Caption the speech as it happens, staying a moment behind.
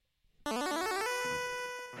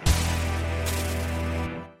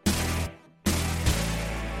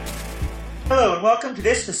Hello, and welcome to the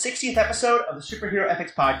 60th episode of the Superhero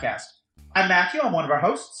Ethics Podcast. I'm Matthew. I'm one of our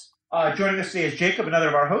hosts. Joining us today is Jacob, another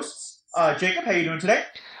of our hosts. Jacob, how are you doing today?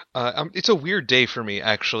 It's a weird day for me,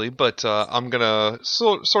 actually, but I'm gonna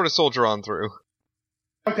sort of soldier on through.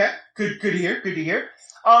 Okay, good to hear.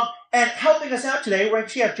 And helping us out today, we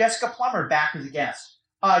actually have Jessica Plummer back as a guest.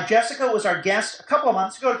 Jessica was our guest a couple of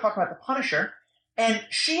months ago to talk about The Punisher, and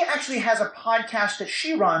she actually has a podcast that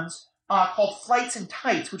she runs called Flights and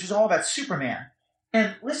Tights, which is all about Superman.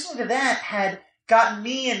 And listening to that had gotten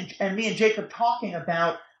me and Jacob talking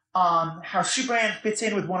about how Superman fits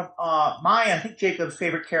in with one of I think Jacob's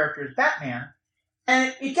favorite characters, Batman.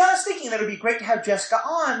 And it got us thinking that it would be great to have Jessica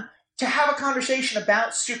on to have a conversation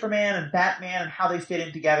about Superman and Batman and how they fit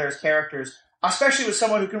in together as characters, especially with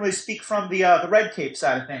someone who can really speak from the red cape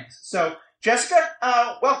side of things. So, Jessica,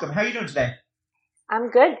 welcome. How are you doing today?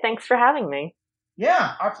 I'm good. Thanks for having me.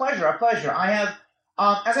 Yeah, our pleasure. I have,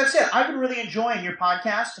 as I've said, I've been really enjoying your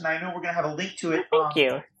podcast, and I know we're going to have a link to it. Thank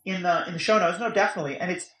you. In the show notes. No, definitely,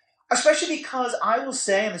 and it's especially because I will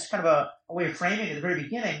say, and this is kind of a way of framing it at the very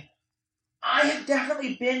beginning, I have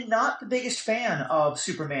definitely been not the biggest fan of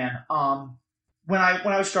Superman. When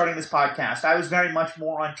I was starting this podcast, I was very much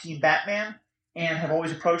more on Team Batman, and have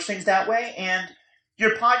always approached things that way. And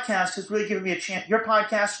your podcast has really given me a chance. Your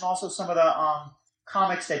podcast, and also some of the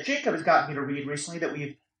comics that Jacob has gotten me to read recently that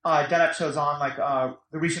we've done episodes on, like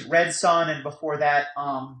the recent Red Son, and before that,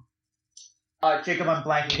 Jacob, I'm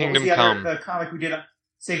blanking. Kingdom what was Come. the comic we did?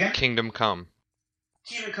 Say again? Kingdom Come.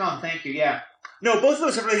 Kingdom Come, thank you, yeah. No, both of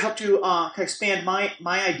those have really helped to expand my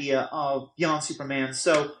idea of Beyond Superman.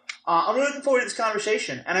 So I'm really looking forward to this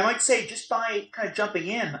conversation. And I might say, just by kind of jumping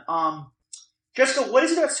in, Jessica, what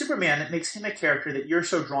is it about Superman that makes him a character that you're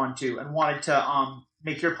so drawn to and wanted to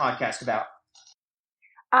make your podcast about?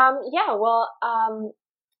 I've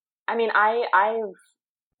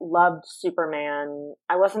loved Superman.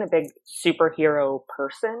 I wasn't a big superhero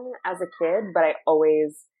person as a kid, but I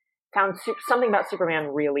always found something about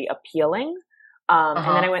Superman really appealing. And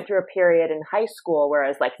then I went through a period in high school where I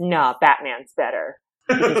was like, nah, Batman's better.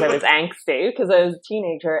 Because I was angsty, because I was a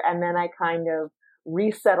teenager. And then I kind of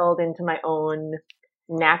resettled into my own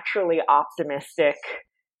naturally optimistic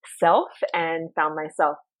self and found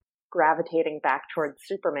myself gravitating back towards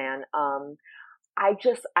Superman.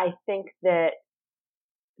 I think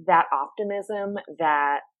that optimism,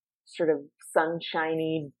 that sort of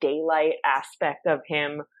sunshiny daylight aspect of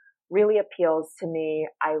him really appeals to me.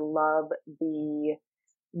 I love the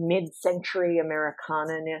mid-century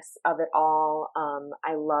Americana-ness of it all.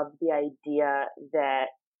 I love the idea that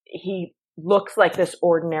he looks like this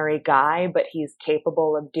ordinary guy, but he's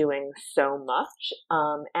capable of doing so much.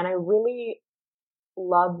 And I really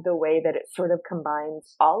love the way that it sort of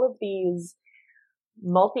combines all of these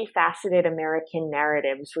multifaceted American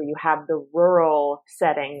narratives where you have the rural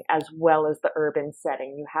setting as well as the urban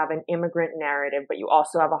setting. You have an immigrant narrative, but you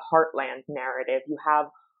also have a heartland narrative. You have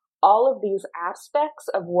all of these aspects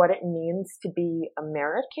of what it means to be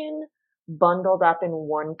American bundled up in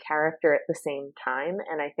one character at the same time.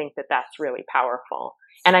 And I think that that's really powerful.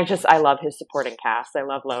 And I love his supporting cast. I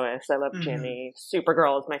love Lois. I love Jimmy.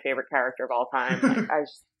 Supergirl is my favorite character of all time.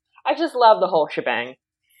 I just love the whole shebang.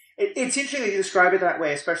 It's interesting that you describe it that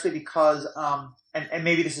way, especially because, and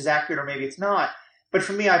maybe this is accurate or maybe it's not, but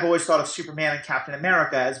for me, I've always thought of Superman and Captain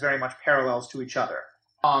America as very much parallels to each other.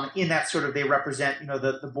 In that sort of they represent,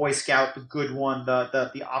 the Boy Scout, the good one,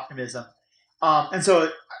 the optimism. And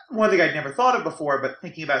so one thing I'd never thought of before, but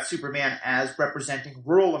thinking about Superman as representing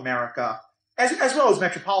rural America, as well as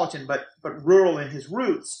metropolitan, but rural in his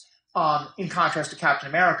roots, in contrast to Captain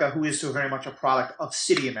America, who is so very much a product of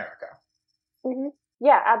city America. Mm-hmm.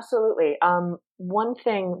 Yeah, absolutely. One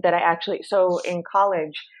thing that so in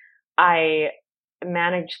college, I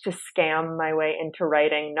managed to scam my way into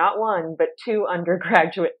writing not one, but 2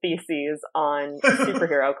 undergraduate theses on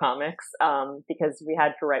superhero comics, because we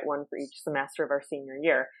had to write one for each semester of our senior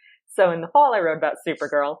year. So in the fall, I wrote about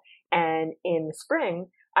Supergirl, and in the spring,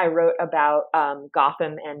 I wrote about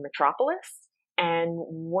Gotham and Metropolis. And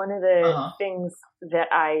one of the things that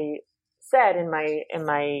I said in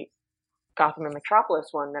my Gotham and Metropolis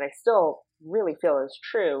one that I still really feel is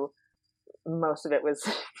true, most of it was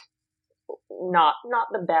not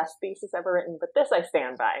the best thesis ever written, but this I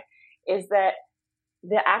stand by, is that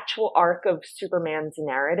the actual arc of Superman's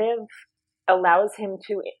narrative allows him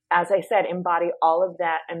to, as I said, embody all of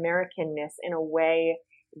that Americanness in a way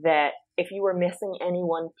that if you were missing any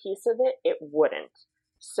one piece of it, it wouldn't.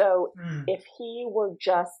 So if he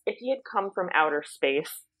had come from outer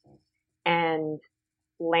space and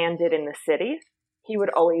landed in the city, he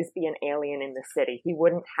would always be an alien in the city. He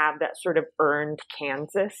wouldn't have that sort of earned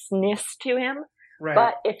Kansas-ness to him. Right.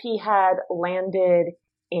 But if he had landed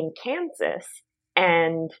in Kansas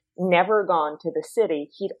and never gone to the city,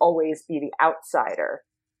 he'd always be the outsider.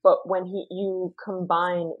 But when you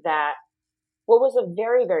combine that, what was a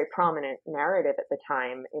very, very prominent narrative at the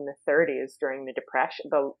time in the 30s during the Depression,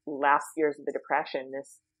 the last years of the Depression,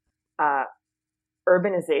 this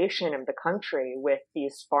urbanization of the country with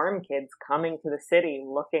these farm kids coming to the city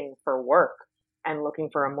looking for work and looking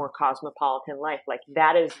for a more cosmopolitan life. Like,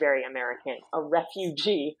 that is very American. A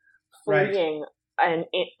refugee fleeing an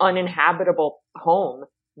uninhabitable home,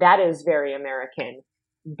 that is very American.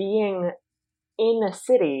 Being in a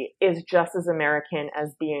city is just as American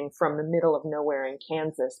as being from the middle of nowhere in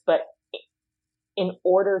Kansas. But in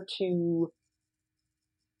order to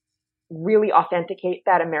really authenticate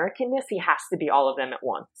that Americanness, he has to be all of them at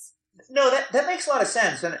once. No, that makes a lot of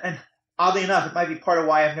sense. And oddly enough, it might be part of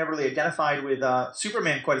why I've never really identified with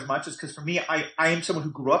Superman quite as much, is because for me, I am someone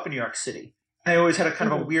who grew up in New York City. And I always had a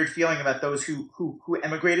kind of a weird feeling about those who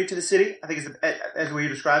emigrated to the city. I think as the way you're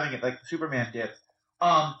describing it, like Superman did.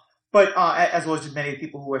 But as well as just many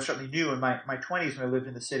people who I certainly knew in my 20s when I lived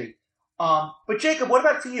in the city. But Jacob, what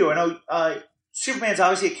about for you? I know Superman's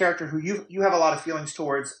obviously a character who you have a lot of feelings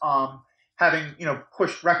towards, having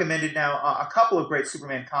recommended now a couple of great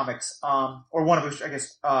Superman comics, or one of which I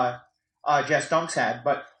guess Jess Dunks had.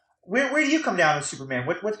 But where do you come down with Superman?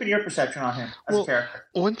 What's been your perception on him as a character?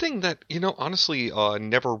 One thing that, honestly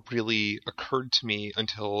never really occurred to me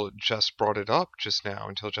until Jess brought it up just now,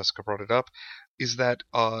 until Jessica brought it up, is that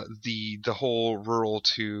the whole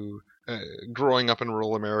growing up in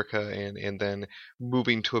rural America and then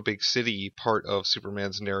moving to a big city part of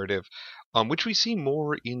Superman's narrative, which we see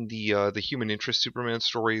more in the human interest Superman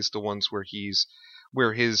stories, the ones where his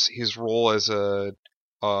role as a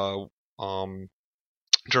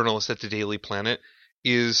journalist at the Daily Planet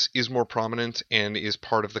is more prominent and is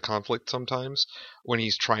part of the conflict sometimes when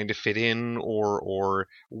he's trying to fit in or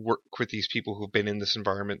work with these people who've been in this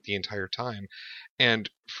environment the entire time. And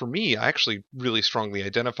for me, I actually really strongly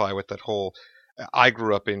identify with that whole, I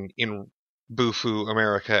grew up in Bufu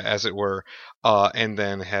America, as it were, and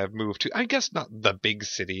then have moved to, I guess, not the big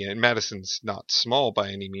city, and Madison's not small by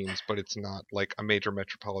any means, but it's not like a major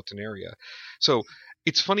metropolitan area. So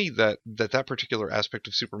it's funny that particular aspect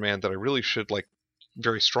of Superman that I really should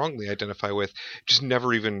very strongly identify with just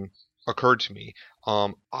never even occurred to me.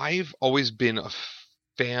 I've always been a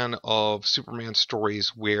fan of Superman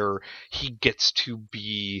stories where he gets to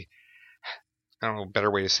be, I don't know, a better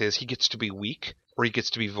way to say this, he gets to be weak or he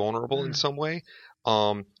gets to be vulnerable in some way.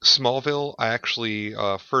 Smallville, I actually,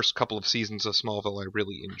 first couple of seasons of Smallville I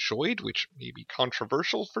really enjoyed, which may be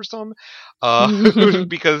controversial for some,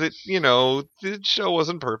 because the show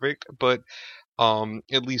wasn't perfect, but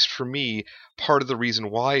at least for me, part of the reason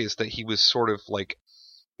why is that he was sort of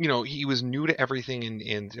he was new to everything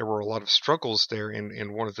and there were a lot of struggles there,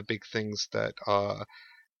 and one of the big things that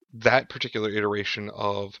that particular iteration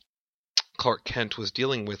of Clark Kent was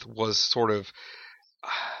dealing with was sort of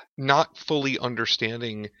not fully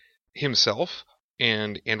understanding himself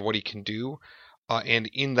and what he can do, and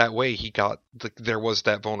in that way he got there was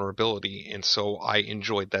that vulnerability, and so I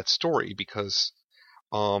enjoyed that story because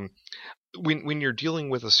when you're dealing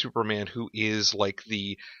with a Superman who is like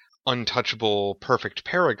the untouchable perfect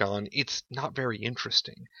paragon, it's not very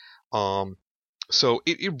interesting. So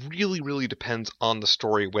it really, really depends on the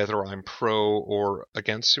story whether I'm pro or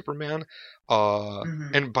against Superman.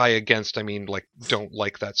 And by against, I mean don't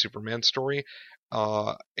like that Superman story.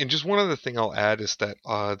 And just one other thing I'll add is that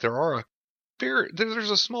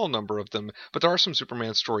there's a small number of them, but there are some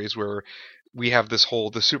Superman stories where we have this whole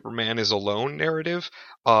the Superman is alone narrative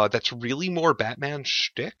that's really more Batman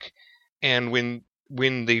shtick, and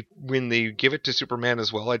when they give it to Superman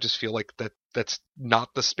as well, I just feel like that's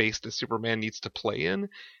not the space that Superman needs to play in,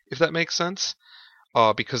 if that makes sense.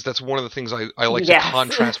 Because that's one of the things I like to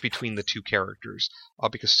contrast between the two characters.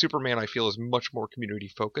 Because Superman, I feel, is much more community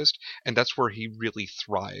focused, and that's where he really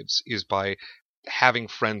thrives, is by having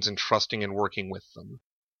friends and trusting and working with them.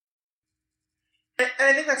 And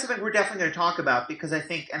I think that's something we're definitely going to talk about, because I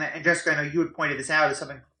think, and Jessica, I know you had pointed this out as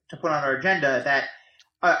something to put on our agenda, that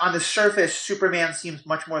on the surface, Superman seems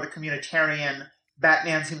much more the communitarian,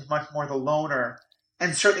 Batman seems much more the loner,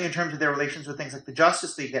 and certainly in terms of their relations with things like the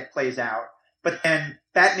Justice League that plays out. But then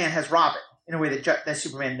Batman has Robin in a way that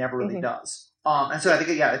Superman never really does. And so I think,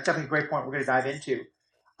 it's definitely a great point we're going to dive into.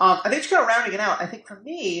 I think just kind of rounding it out, I think for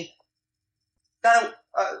me,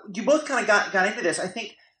 you both kind of got into this. I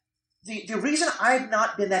think the reason I've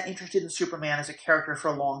not been that interested in Superman as a character for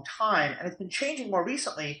a long time, and it's been changing more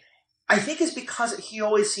recently, I think is because he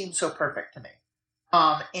always seemed so perfect to me.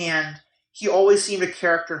 And he always seemed a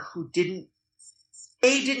character who didn't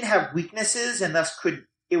have weaknesses, and thus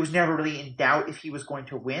it was never really in doubt if he was going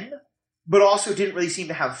to win, but also didn't really seem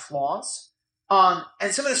to have flaws.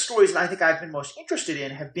 And some of the stories that I think I've been most interested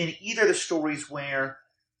in have been either the stories where,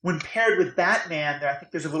 when paired with Batman, I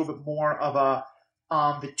think there's a little bit more of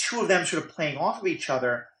the two of them sort of playing off of each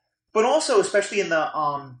other, but also, especially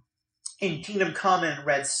in Kingdom Come and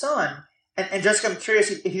Red Sun. And Jessica, I'm curious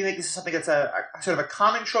if you think this is something that's a sort of a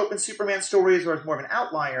common trope in Superman stories, or is more of an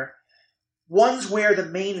outlier. Ones where the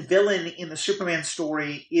main villain in the Superman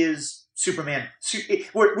story is Superman,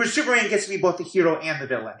 where Superman gets to be both the hero and the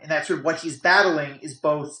villain, and that's sort of what he's battling is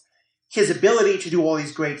both his ability to do all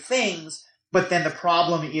these great things, but then the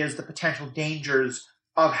problem is the potential dangers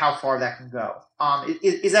of how far that can go.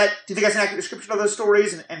 Is that, do you think that's an accurate description of those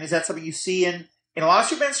stories, and is that something you see in a lot of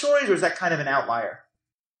Superman stories, or is that kind of an outlier?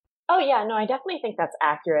 Oh yeah, no, I definitely think that's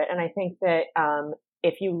accurate, and I think that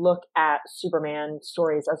if you look at Superman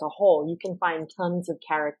stories as a whole, you can find tons of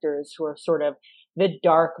characters who are sort of the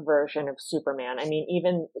dark version of Superman. I mean,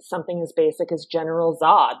 even something as basic as General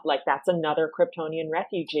Zod, like that's another Kryptonian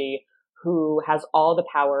refugee who has all the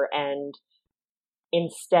power, and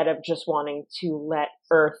instead of just wanting to let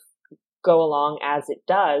Earth go along as it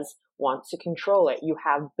does, wants to control it. You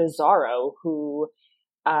have Bizarro, who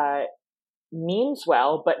means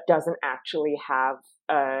well, but doesn't actually have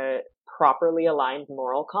a properly aligned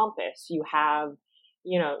moral compass. You have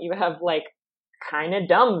like kind of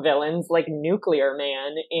dumb villains like Nuclear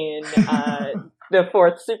Man in the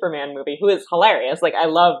fourth Superman movie, who is hilarious. Like, I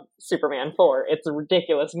love Superman 4. It's a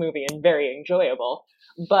ridiculous movie and very enjoyable.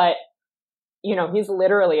 But, he's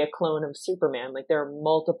literally a clone of Superman. Like, there are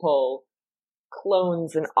multiple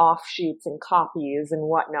clones and offshoots and copies and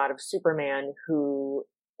whatnot of Superman who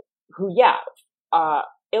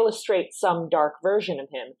illustrate some dark version of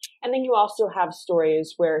him. And then you also have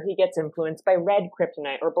stories where he gets influenced by red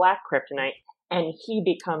kryptonite or black kryptonite, and he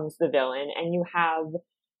becomes the villain. And you have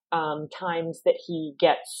times that he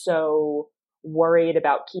gets so worried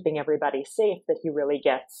about keeping everybody safe that he really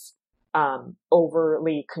gets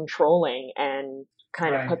overly controlling and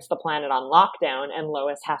kind of puts the planet on lockdown, and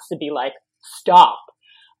Lois has to be like, stop.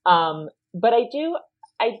 But I do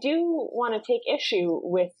want to take issue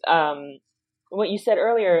with what you said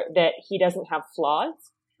earlier, that he doesn't have flaws.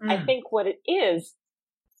 I think what it is,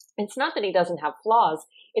 it's not that he doesn't have flaws,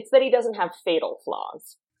 it's that he doesn't have fatal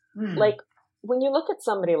flaws. Like, when you look at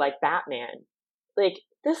somebody like Batman, like,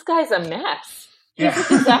 this guy's a mess. He's a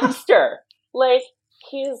disaster. Like,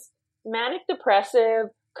 he's manic depressive,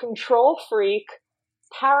 control freak,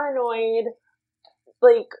 paranoid,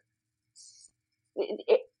 like,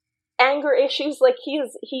 anger issues. Like, he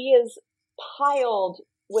is piled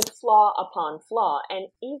with flaw upon flaw. And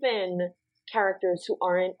even characters who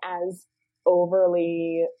aren't as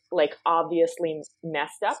overly, like, obviously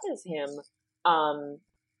messed up as him,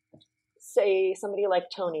 say somebody like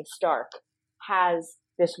Tony Stark has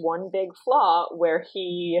this one big flaw where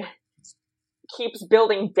he keeps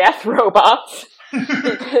building death robots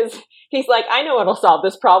because he's like, I know what'll solve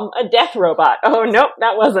this problem, a death robot. Oh, nope,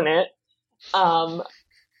 that wasn't it.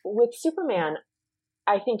 With Superman,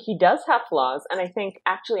 I think he does have flaws, and I think,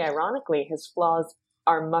 actually, ironically, his flaws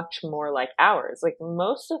are much more like ours. Like,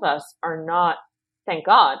 most of us are not, thank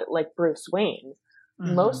God, like Bruce Wayne.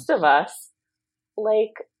 Most of us,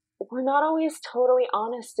 like, we're not always totally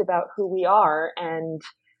honest about who we are, and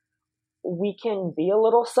we can be a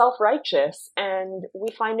little self-righteous, and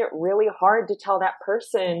we find it really hard to tell that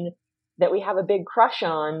person that we have a big crush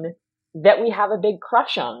on that we have a big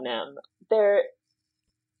crush on them.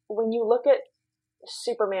 When you look at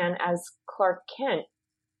Superman as Clark Kent,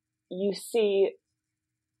 you see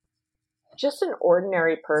just an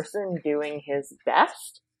ordinary person doing his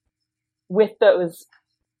best with those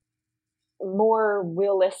more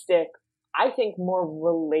realistic, I think more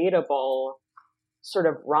relatable sort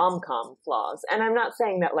of rom-com flaws. And I'm not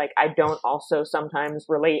saying that, like, I don't also sometimes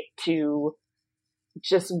relate to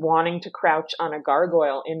just wanting to crouch on a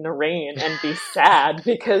gargoyle in the rain and be sad,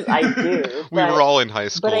 because I do. We were all in high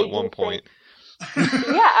school at one point.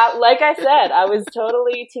 Yeah, like I said, I was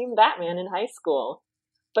totally Team Batman in high school.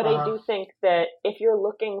 But I do think that if you're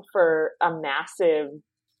looking for a massive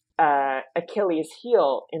Achilles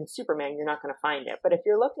heel in Superman, you're not going to find it. But if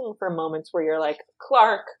you're looking for moments where you're like,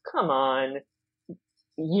 Clark, come on,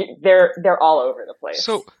 they're all over the place.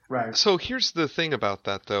 So here's the thing about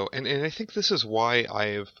that, though, and I think this is why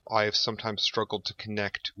I've sometimes struggled to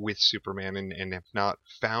connect with Superman and have not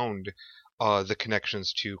found the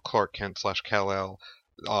connections to Clark Kent / Kal-El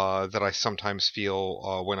that I sometimes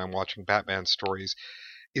feel when I'm watching Batman stories,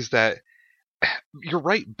 is that you're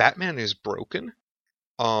right. Batman is broken.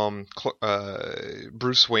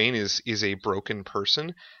 Bruce Wayne is a broken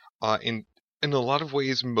person. In a lot of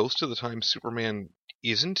ways, most of the time, Superman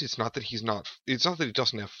isn't. It's not that he's not. It's not that he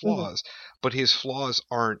doesn't have flaws, but his flaws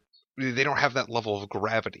aren't. They don't have that level of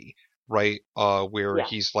gravity, right? Where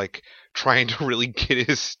he's like trying to really get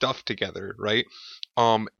his stuff together, right?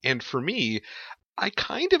 And for me, I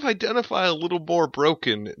kind of identify a little more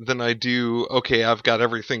broken than I do. Okay, I've got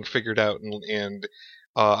everything figured out, and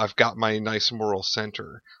I've got my nice moral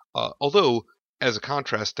center. Although, as a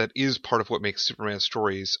contrast, that is part of what makes Superman's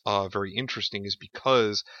stories very interesting, is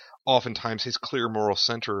because oftentimes his clear moral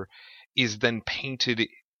center is then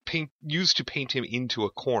used to paint him into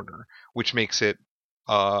a corner, which makes it,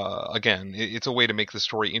 again, it's a way to make the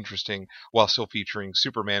story interesting while still featuring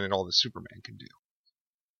Superman and all that Superman can do.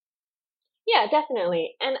 Yeah,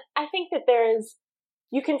 definitely. And I think that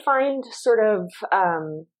you can find sort of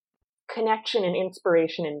connection and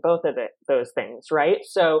inspiration in both of those things, right?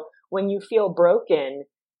 So when you feel broken,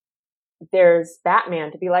 there's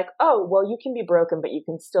Batman to be like, oh, well, you can be broken, but you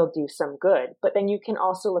can still do some good. But then you can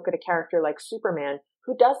also look at a character like Superman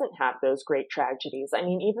who doesn't have those great tragedies. I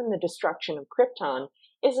mean, even the destruction of Krypton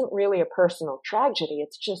isn't really a personal tragedy.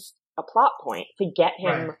 It's just a plot point to get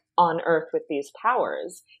him on Earth with these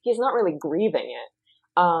powers. He's not really grieving it.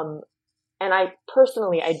 And I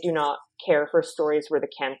do not care for stories where the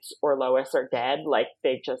Kents or Lois are dead. Like,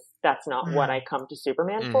 that's not what I come to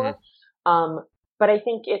Superman for. But I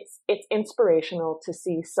think it's inspirational to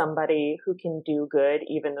see somebody who can do good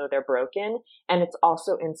even though they're broken. And it's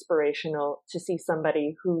also inspirational to see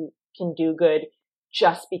somebody who can do good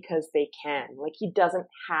just because they can. Like, he doesn't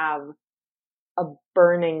have a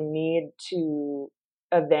burning need to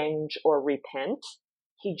avenge or repent.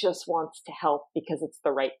 He just wants to help because it's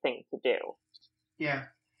the right thing to do. Yeah.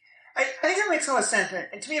 I think that makes a lot of sense.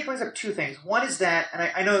 And to me, it brings up two things. One is that, and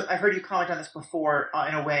I know I've heard you comment on this before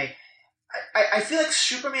in a way, I feel like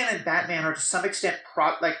Superman and Batman are to some extent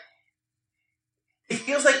it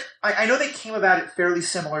feels like, I know they came about at fairly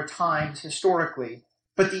similar times historically,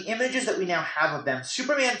 but the images that we now have of them,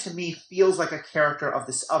 Superman to me feels like a character of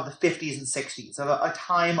the 50s and 60s, of a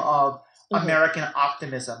time of American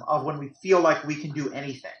optimism, of when we feel like we can do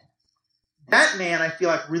anything. Batman, I feel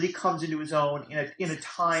like, really comes into his own in a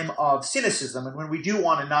time of cynicism, and when we do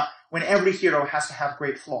want to when every hero has to have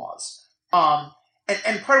great flaws.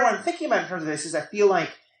 And part of what I'm thinking about in terms of this is I feel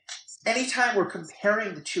like anytime we're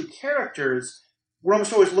comparing the two characters, we're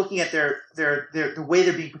almost always looking at the way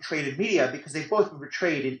they're being portrayed in media, because they've both been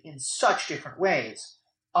portrayed in such different ways.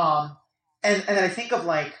 And I think of,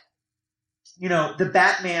 like, the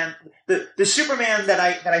Batman, the Superman that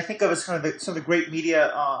I think of as kind of some of the great media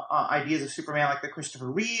ideas of Superman, like the Christopher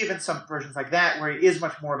Reeve and some versions like that, where it is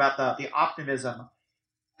much more about the optimism.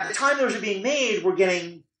 At the time those are being made, we're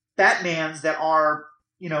getting Batmans that are,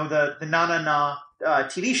 the na-na-na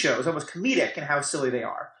TV shows, almost comedic in how silly they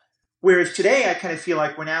are. Whereas today, I kind of feel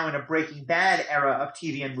like we're now in a Breaking Bad era of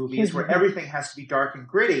TV and movies where everything has to be dark and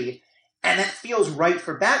gritty, and that feels right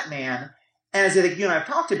for Batman. And as I think you and I have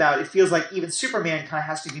talked about, it feels like even Superman kind of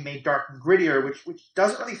has to be made dark and grittier, which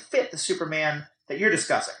doesn't really fit the Superman that you're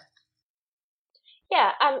discussing.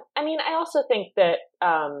 Yeah, I mean, I also think that,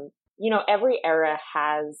 every era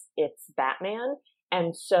has its Batman.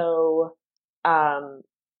 And so,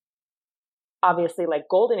 obviously, like,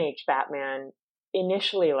 Golden Age Batman,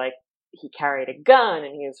 initially, like, he carried a gun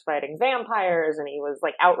and he was fighting vampires and he was,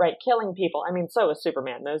 like, outright killing people. I mean, so was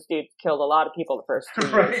Superman. Those dudes killed a lot of people the first 2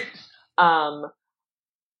 years.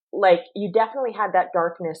 Like, you definitely had that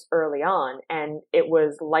darkness early on, and it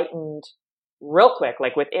was lightened real quick,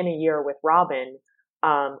 like within a year with Robin.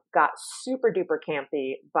 Got super duper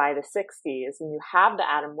campy by the 60s, and you have the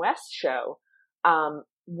Adam West show.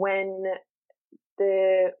 When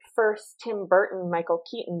the first Tim Burton, Michael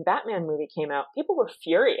Keaton Batman movie came out, people were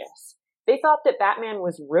furious. They thought that Batman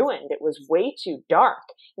was ruined. It was way too dark.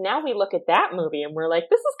 Now we look at that movie and we're like,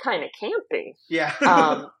 this is kind of campy.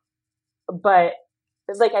 Yeah. But,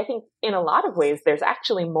 like, I think in a lot of ways, there's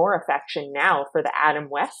actually more affection now for the Adam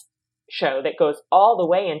West show that goes all the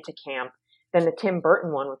way into camp than the Tim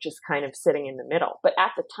Burton one, which is kind of sitting in the middle. But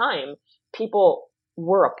at the time, people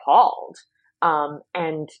were appalled.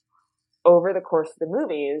 And over the course of the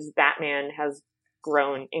movies, Batman has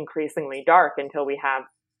grown increasingly dark until we have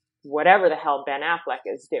whatever the hell Ben Affleck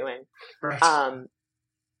is doing. Right.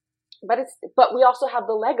 But we also have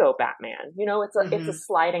the Lego Batman. It's a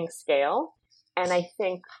sliding scale. And I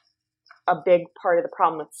think a big part of the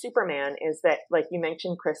problem with Superman is that, like you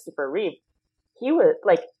mentioned, Christopher Reeve, he was,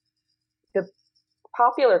 like, the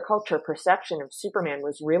popular culture perception of Superman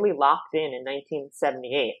was really locked in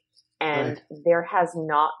 1978. And there has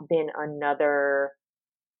not been another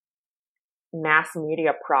mass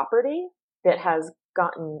media property that has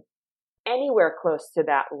gotten anywhere close to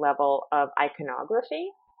that level of iconography.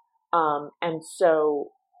 And so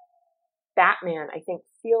Batman, I think,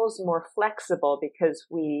 feels more flexible because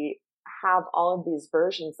we have all of these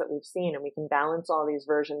versions that we've seen and we can balance all these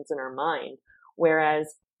versions in our mind.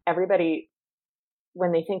 Whereas everybody,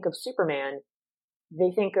 when they think of Superman,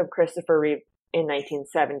 they think of Christopher Reeve in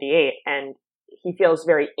 1978, and he feels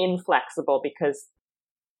very inflexible because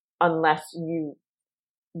unless you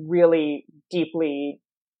really deeply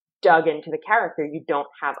dug into the character, you don't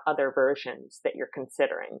have other versions that you're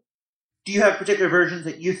considering. Do you have particular versions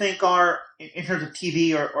that you think are, in terms of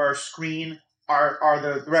TV or screen, are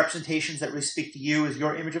the representations that really speak to you as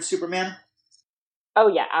your image of Superman? Oh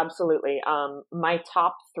yeah, absolutely. My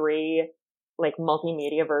top 3 like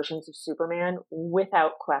multimedia versions of Superman,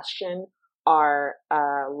 without question, are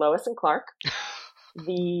Lois and Clark,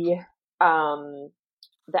 the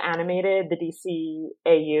animated, the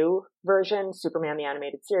DCAU version, Superman the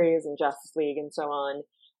Animated Series and Justice League and so on.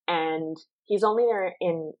 And he's only there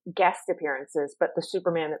in guest appearances, but the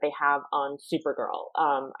Superman that they have on Supergirl,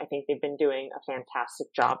 I think they've been doing a fantastic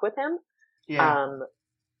job with him. Yeah.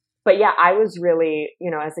 But yeah, I was really,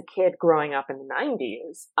 as a kid growing up in the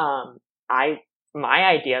 90s, my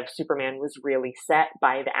idea of Superman was really set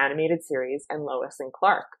by the animated series and Lois and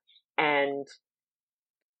Clark. And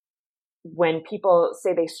when people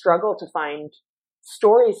say they struggle to find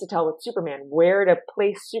stories to tell with Superman, where to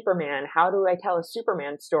place Superman, how do I tell a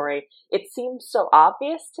Superman story? It seems so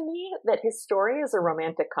obvious to me that his story is a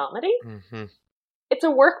romantic comedy. Mm-hmm. It's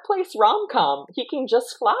a workplace rom-com. He can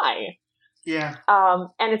just fly. Yeah.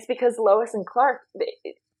 And it's because Lois and Clark,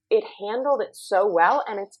 it handled it so well,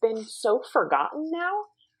 and it's been so forgotten now,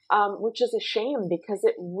 which is a shame because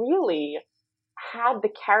it really had the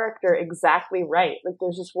character exactly right. Like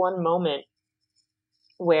there's this one moment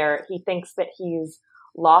where he thinks that he's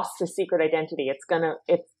lost his secret identity.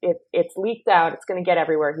 It's leaked out. It's going to get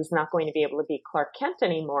everywhere. He's not going to be able to be Clark Kent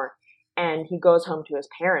anymore. And he goes home to his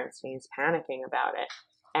parents and he's panicking about it.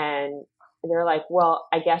 And they're like, well,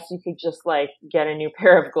 I guess you could just like get a new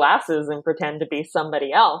pair of glasses and pretend to be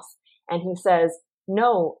somebody else. And he says,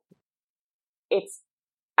 no,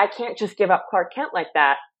 I can't just give up Clark Kent like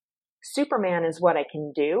that. Superman is what I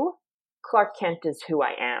can do. Clark Kent is who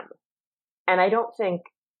I am. And I don't think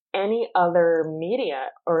any other media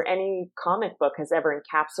or any comic book has ever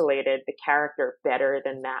encapsulated the character better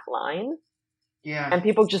than that line. Yeah. And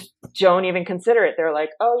people just don't even consider it. They're like,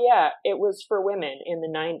 oh yeah, it was for women in the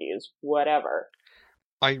 90s, whatever.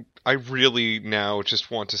 I really now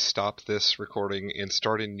just want to stop this recording and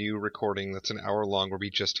start a new recording that's an hour long where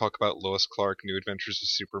we just talk about Lois Clark, New Adventures of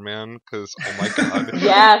Superman, because, oh my god.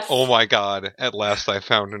 Yes! Oh my god, at last I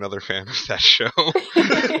found another fan of that show.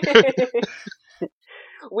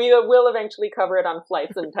 We will eventually cover it on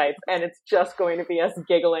Flights and Types, and it's just going to be us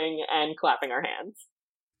giggling and clapping our hands.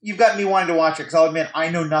 You've got me wanting to watch it, because I'll admit, I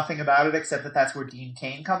know nothing about it except that that's where Dean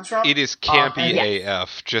Cain comes from. It is campy yes.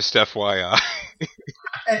 AF, just FYI.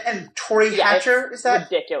 And Tori Hatcher, is that?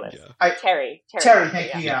 Ridiculous. Yeah. Terry,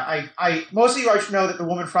 thank you, yeah. I most of you already know that the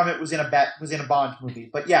woman from it was in a Bond movie.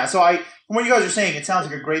 But yeah, so from what you guys are saying, it sounds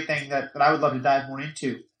like a great thing that I would love to dive more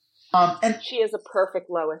into. And she is a perfect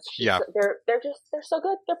Lois. They're so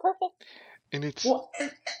good. They're perfect. And it's... Well,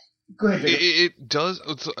 go ahead, Jacob. It does...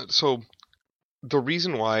 So... The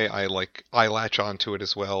reason why I latch onto it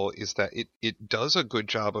as well is that it does a good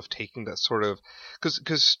job of taking that sort of,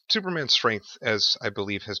 because Superman's strength, as I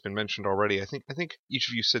believe has been mentioned already, I think each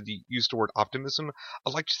of you used the word optimism. I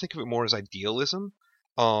like to think of it more as idealism,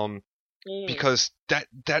 because that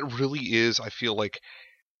really is, I feel like,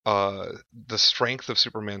 the strength of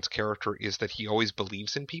Superman's character is that he always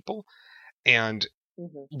believes in people, and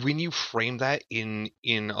when you frame that in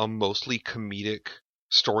a mostly comedic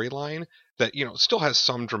storyline that still has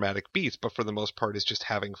some dramatic beats, but for the most part is just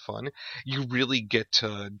having fun, you really get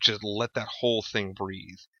to just let that whole thing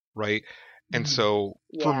breathe, right? And so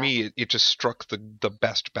for me it just struck the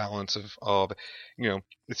best balance of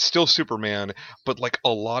it's still Superman, but like a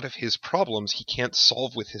lot of his problems he can't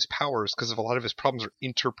solve with his powers because of a lot of his problems are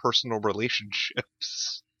interpersonal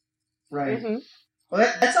relationships. Right. Well,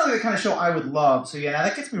 that sounds like the kind of show I would love. So yeah, now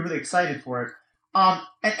that gets me really excited for it. And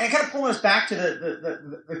kind of pulling us back to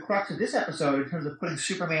the crux of this episode in terms of putting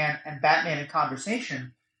Superman and Batman in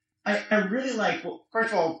conversation, I really like, well,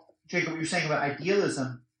 first of all, Jacob, what you're saying about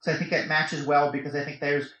idealism, because I think that matches well, because I think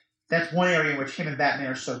that's one area in which him and Batman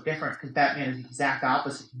are so different, because Batman is the exact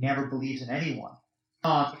opposite. He never believes in anyone.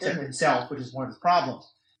 except himself, which is one of his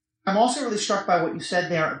problems. I'm also really struck by what you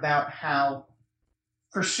said there about how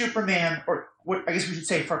for Superman, or what I guess we should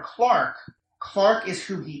say for Clark, Clark is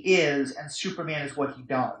who he is, and Superman is what he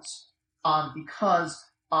does. Because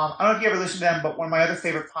I don't know if you ever listen to them, but one of my other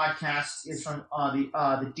favorite podcasts is from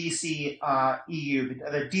the DC EU,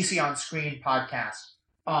 the DC On Screen podcast.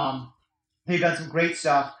 They've done some great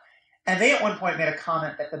stuff, and they at one point made a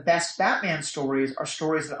comment that the best Batman stories are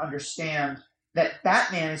stories that understand that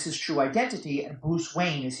Batman is his true identity and Bruce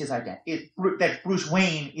Wayne is his identity. That Bruce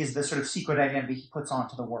Wayne is the sort of secret identity he puts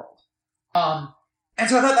onto the world. And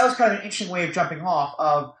so I thought that was kind of an interesting way of jumping off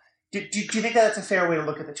of, do you think that that's a fair way to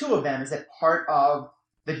look at the two of them? Is that part of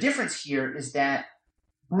the difference here is that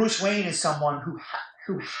Bruce Wayne is someone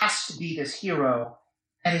who has to be this hero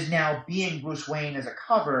and is now being Bruce Wayne as a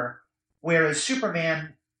cover, whereas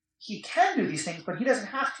Superman, he can do these things, but he doesn't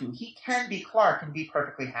have to. He can be Clark and be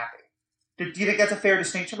perfectly happy. Do you think that's a fair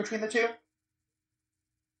distinction between the two?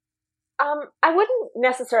 I wouldn't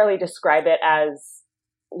necessarily describe it as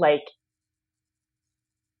like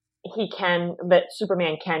that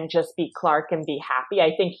Superman can just be Clark and be happy.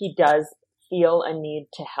 I think he does feel a need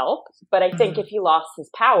to help, but I think if he lost his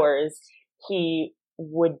powers, he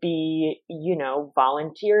would be,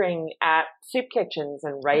 volunteering at soup kitchens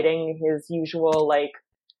and writing his usual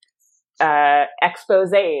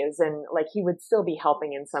exposés, and he would still be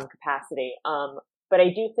helping in some capacity. But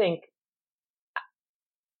I think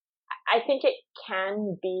it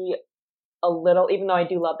can be a little, even though I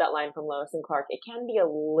do love that line from Lois and Clark, it can be a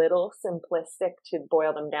little simplistic to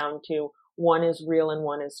boil them down to one is real and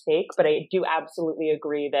one is fake. But I do absolutely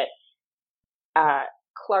agree that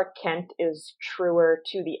Clark Kent is truer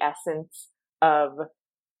to the essence of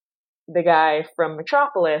the guy from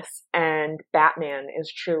Metropolis, and Batman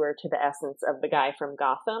is truer to the essence of the guy from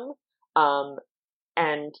Gotham.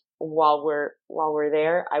 And while we're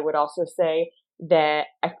there, I would also say that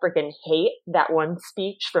I freaking hate that one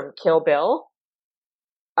speech from Kill Bill,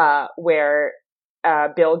 where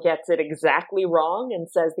Bill gets it exactly wrong and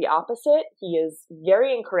says the opposite. He is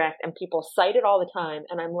very incorrect, and people cite it all the time.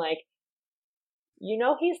 And I'm like,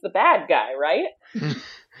 he's the bad guy, right?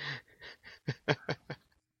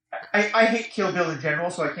 I hate Kill Bill in general,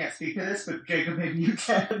 so I can't speak to this, but Jacob, maybe you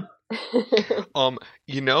can.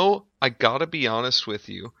 I gotta be honest with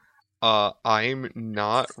you. I'm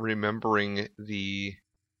not remembering the...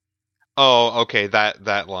 Oh, okay,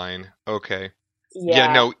 that line. Okay.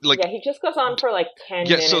 Yeah, he just goes on for 10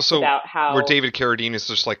 minutes about how... Where David Carradine is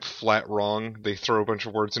just flat wrong, they throw a bunch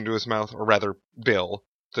of words into his mouth, or rather, Bill,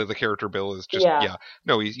 the character Bill is just... Yeah.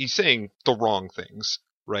 No, he's saying the wrong things,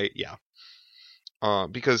 right? Yeah.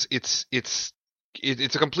 Because it's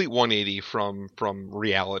a complete 180 from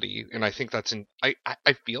reality, and I think that's I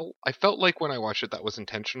felt like when I watched it that was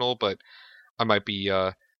intentional, but I might be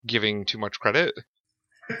giving too much credit.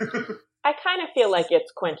 I kind of feel like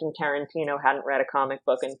it's Quentin Tarantino hadn't read a comic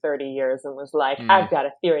book in 30 years and was like, I've got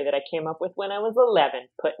a theory that I came up with when I was 11,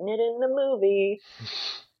 putting it in the movie.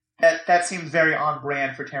 That seems very on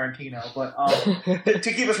brand for Tarantino, but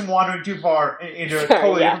to keep us from wandering too far into a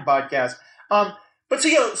totally different podcast. But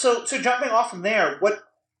so jumping off from there, what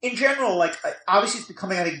in general, obviously it's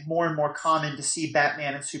becoming, I think, more and more common to see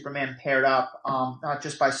Batman and Superman paired up, not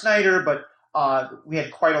just by Snyder, but we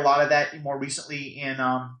had quite a lot of that more recently in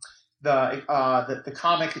the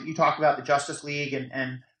comic that you talked about, the Justice League,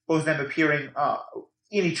 and both of them appearing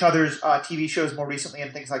in each other's TV shows more recently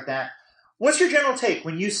and things like that. What's your general take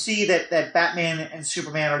when you see that Batman and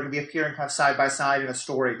Superman are going to be appearing kind of side by side in a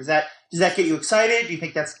story? Does that get you excited? Do you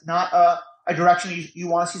think that's not a direction you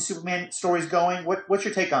want to see Superman stories going? What's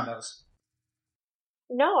your take on those?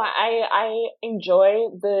 No, I enjoy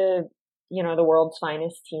the world's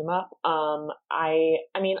finest team up. I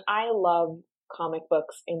love comic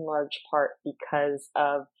books in large part because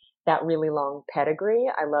of that really long pedigree.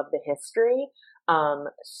 I love the history.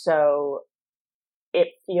 So it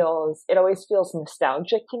always feels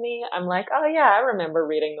nostalgic to me. I'm like, oh yeah, I remember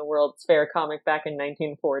reading the World's Fair comic back in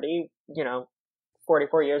 1940,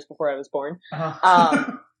 44 years before I was born.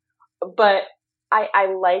 Uh-huh. But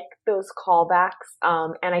I like those callbacks.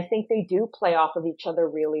 And I think they do play off of each other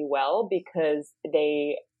really well because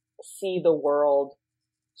they see the world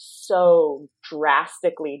so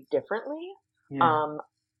drastically differently. Yeah.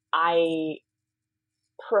 I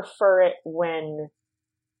prefer it when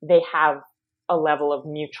they have a level of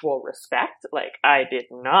mutual respect. I did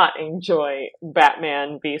not enjoy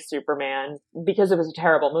Batman v Superman because it was a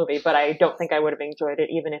terrible movie, but I don't think I would have enjoyed it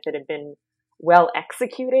even if it had been well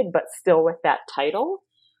executed, but still with that title.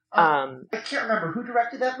 I can't remember who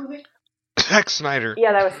directed that movie. Zack Snyder.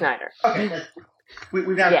 Yeah, that was Snyder. Okay. We've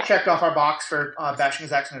now checked off our box for bashing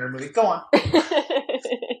Zack Snyder movie. Go on.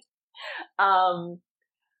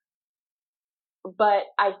 But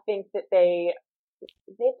I think that they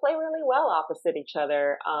play really well opposite each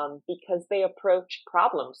other because they approach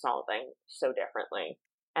problem solving so differently.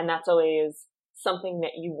 And that's always something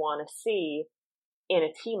that you want to see in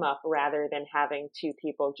a team up rather than having two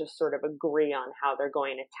people just sort of agree on how they're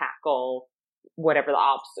going to tackle whatever the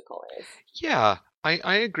obstacle is. Yeah,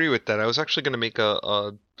 I agree with that. I was actually going to make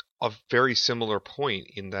a very similar point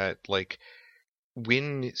in that, like,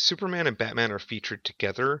 when Superman and Batman are featured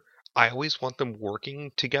together, I always want them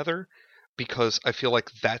working together because I feel like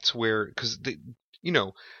that's where, because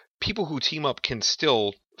people who team up can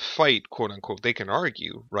still fight, quote unquote. They can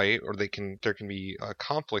argue, right? Or there can be a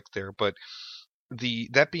conflict there, but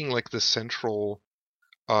that being like the central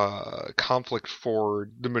conflict for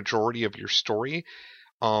the majority of your story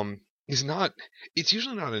it's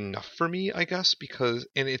usually not enough for me, I guess,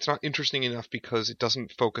 and it's not interesting enough because it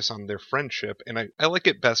doesn't focus on their friendship, and I like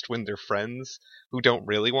it best when they're friends who don't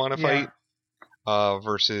really want to fight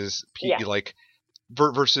versus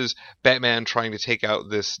versus Batman trying to take out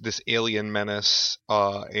this alien menace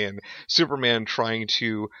and Superman trying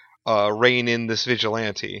to rein in this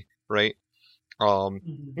vigilante, right?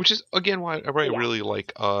 Which is, again, why I really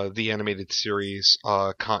like the animated series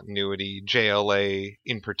continuity, JLA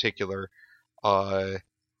in particular. The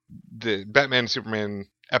Batman and Superman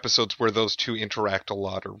episodes where those two interact a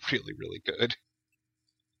lot are really, really good.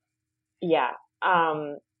 Yeah.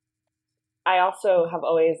 I also have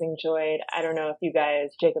always enjoyed, I don't know if you guys,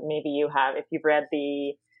 Jacob, maybe you have, if you've read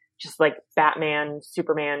just like Batman,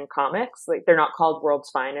 Superman comics, like they're not called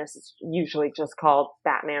World's Finest. It's usually just called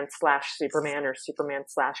Batman/Superman or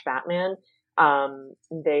Superman/Batman.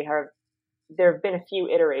 There have been a few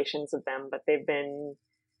iterations of them, but they've been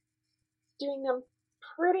doing them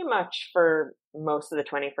pretty much for most of the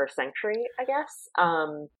 21st century, I guess.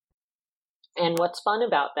 And what's fun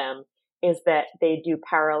about them is that they do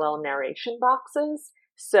parallel narration boxes.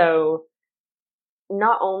 So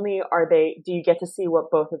not only do you get to see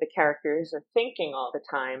what both of the characters are thinking all the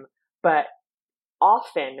time, but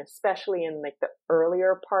often, especially in like the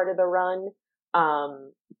earlier part of the run,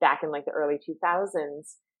 back in like the early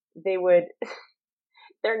 2000s,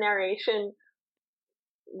 their narration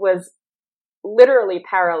was literally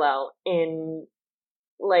parallel in,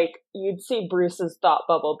 like, you'd see Bruce's thought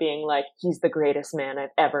bubble being like, he's the greatest man I've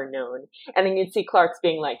ever known. And then you'd see Clark's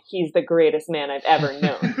being like, he's the greatest man I've ever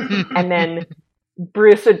known. And then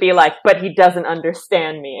Bruce would be like, but he doesn't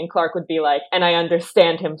understand me. And Clark would be like, and I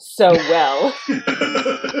understand him so well.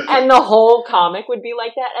 And the whole comic would be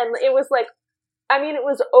like that. And it was like, I mean, it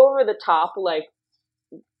was over the top, like,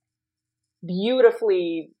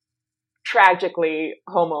 beautifully, tragically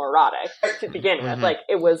homoerotic to begin with. Like,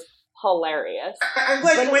 it was hilarious. I'm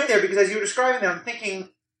glad you went there, because as you were describing that, I'm thinking,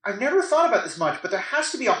 I've never thought about this much, but there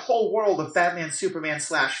has to be a whole world of Batman, Superman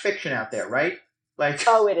 / fiction out there, right? Like,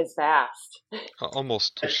 oh, it is vast.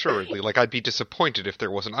 Almost assuredly. Like, I'd be disappointed if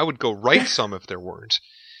there wasn't. I would go write some if there weren't.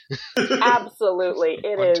 Absolutely.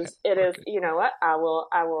 It is, you know what? I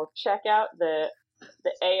will check out the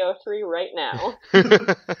AO3 right now.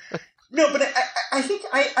 No, but I think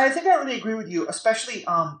I really agree with you, especially,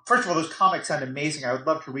 first of all, those comics sound amazing. I would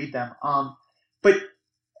love to read them. But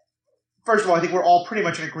first of all, I think we're all pretty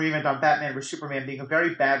much in agreement on Batman vs. Superman being a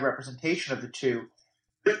very bad representation of the two.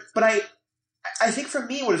 But I think for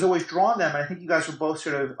me, what has always drawn them, and I think you guys were both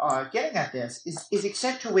sort of getting at this, is the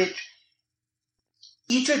extent to which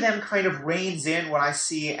each of them kind of reins in what I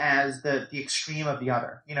see as the extreme of the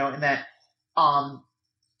other. You know, in that,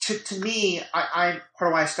 to me, I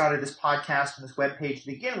part of why I started this podcast and this webpage to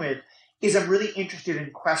begin with is I'm really interested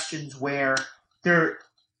in questions where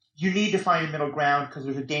you need to find a middle ground because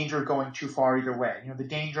there's a danger of going too far either way. You know, the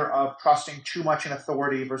danger of trusting too much in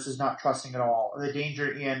authority versus not trusting at all, or the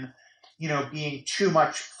danger in, you know, being too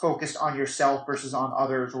much focused on yourself versus on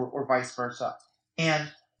others, or vice versa.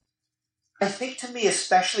 And I think, to me,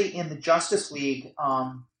 especially in the Justice League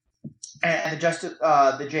and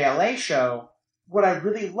the JLA show, what I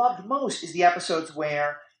really loved most is the episodes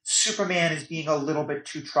where Superman is being a little bit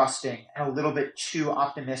too trusting and a little bit too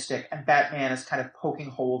optimistic, and Batman is kind of poking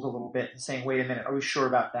holes a little bit and saying, wait a minute, are we sure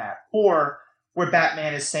about that? Or where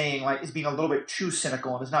Batman is saying, like, is being a little bit too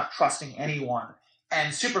cynical and is not trusting anyone,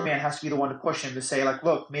 and Superman has to be the one to push him to say, like,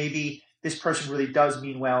 look, maybe this person really does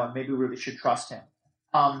mean well and maybe we really should trust him.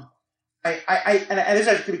 And this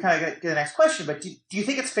is going to kind of get to the next question, but do you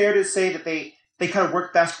think it's fair to say that they kind of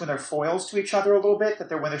work best when they're foils to each other a little bit,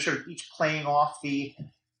 when they're sort of each playing off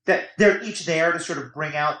that they're each there to sort of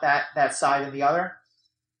bring out that side of the other?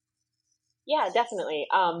 Yeah, definitely.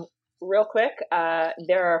 real quick,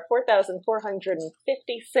 there are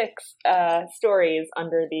 4,456 stories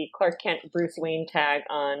under the Clark Kent Bruce Wayne tag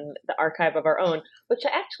on the Archive of Our Own, which I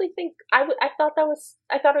actually think I thought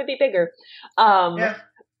it would be bigger. Yeah.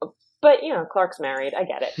 But Clark's married. I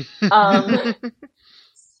get it.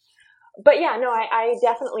 But yeah, no, I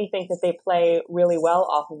definitely think that they play really well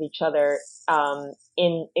off of each other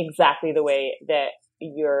in exactly the way that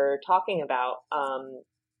you're talking about.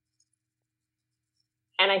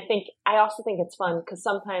 And I also think it's fun because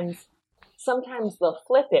sometimes they'll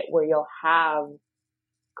flip it where you'll have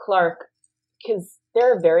Clark, because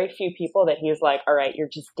there are very few people that he's like, all right, you're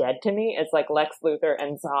just dead to me. It's like Lex Luthor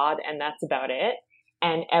and Zod, and that's about it.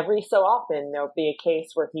 And every so often there'll be a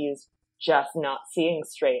case where he's just not seeing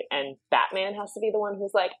straight, and Batman has to be the one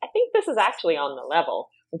who's like, I think this is actually on the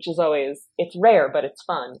level, which is always, it's rare, but it's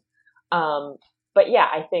fun. But yeah,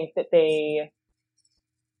 I think that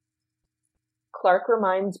Clark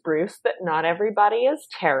reminds Bruce that not everybody is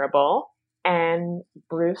terrible, and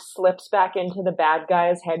Bruce slips back into the bad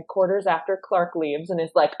guy's headquarters after Clark leaves and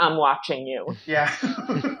is like, I'm watching you. Yeah.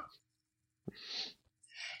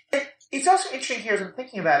 It's also interesting here as I'm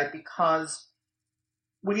thinking about it, because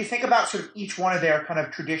when you think about sort of each one of their kind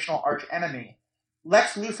of traditional arch enemy,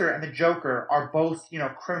 Lex Luthor and the Joker are both,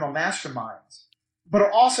 criminal masterminds, but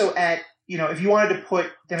are also at, if you wanted to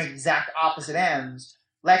put them at exact opposite ends,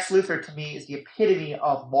 Lex Luthor to me is the epitome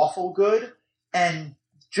of lawful good, and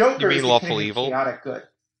Joker is the lawful epitome evil? of chaotic good.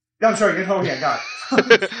 No, I'm sorry. Oh, yeah, God.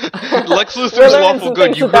 Lex Luthor's lawful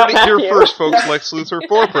good. You heard it here first, folks. Lex Luthor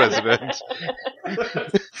for president.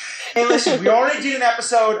 Hey, listen, we already did an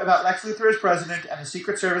episode about Lex Luthor as president, and the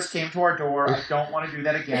Secret Service came to our door. I don't want to do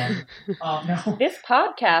that again. No. This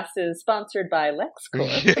podcast is sponsored by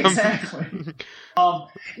LexCorp. Yeah. Exactly. No,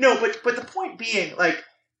 but the point being, like,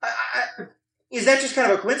 is that just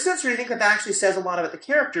kind of a coincidence, or do you think that actually says a lot about the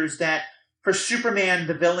characters, that for Superman,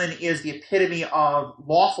 the villain is the epitome of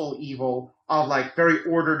lawful evil, of like very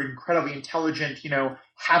ordered, incredibly intelligent,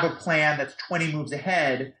 have a plan that's 20 moves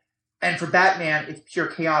ahead. And for Batman, it's pure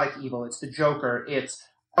chaotic evil. It's the Joker. It's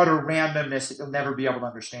utter randomness that you'll never be able to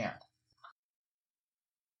understand.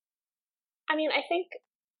 I mean, I think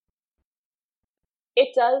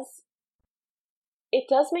it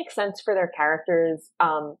does make sense for their characters,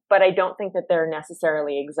 but I don't think that they're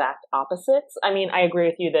necessarily exact opposites. I mean, I agree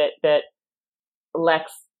with you that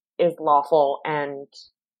Lex is lawful and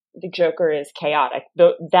the Joker is chaotic.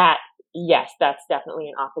 Yes, that's definitely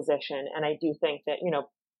an opposition. And I do think that,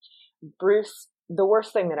 Bruce, the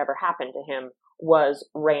worst thing that ever happened to him was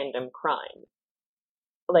random crime.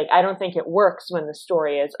 Like, I don't think it works when the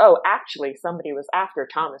story is, oh, actually somebody was after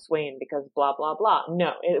Thomas Wayne because blah, blah, blah.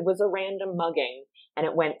 No, it was a random mugging and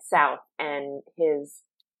it went south, and his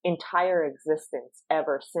entire existence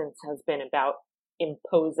ever since has been about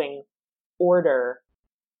imposing order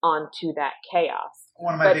onto that chaos.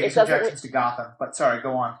 One of my biggest objections to Gotham, but sorry,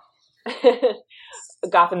 go on.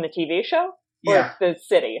 Gotham the TV show? Or Yeah. the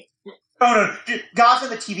city? Oh, no. Gotham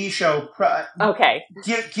the TV show Okay.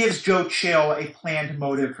 gives Joe Chill a planned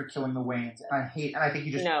motive for killing the Waynes. And I think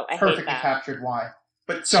you just perfectly captured why.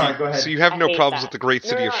 But sorry, go ahead. So you have no problems that. with the great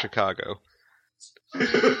city of No. Chicago.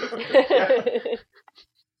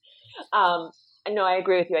 No, I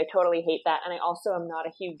agree with you. I totally hate that. And I also am not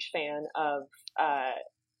a huge fan of,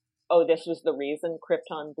 this was the reason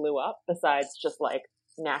Krypton blew up, besides just like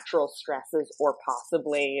natural stresses or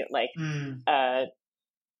possibly like,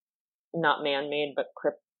 not man-made, but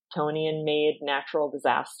Kryptonian-made natural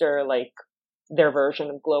disaster, like their version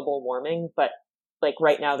of global warming. But like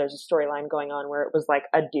right now there's a storyline going on where it was like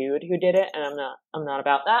a dude who did it, and I'm not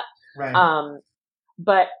about that. Right.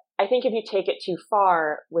 But I think if you take it too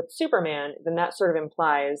far with Superman, then that sort of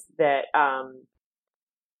implies that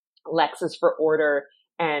Lex is for order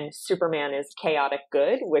and Superman is chaotic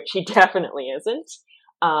good, which he definitely isn't.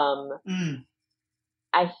 I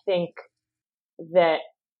think that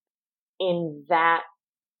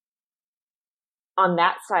on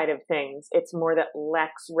that side of things, it's more that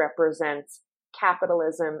Lex represents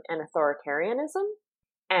capitalism and authoritarianism,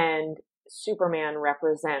 and Superman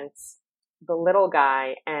represents the little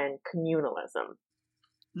guy and communalism.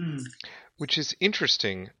 Which is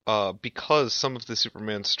interesting, because some of the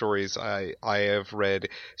Superman stories I have read,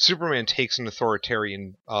 Superman takes an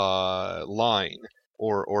authoritarian line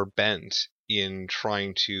or bent in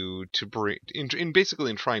trying to bring in basically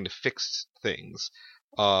in trying to fix things,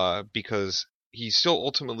 because he still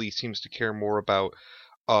ultimately seems to care more about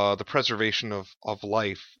the preservation of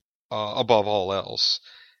life above all else,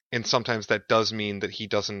 and sometimes that does mean that he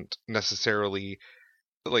doesn't necessarily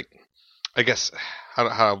like. I guess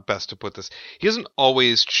how best to put this. He doesn't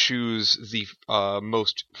always choose the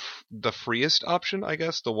the freest option. I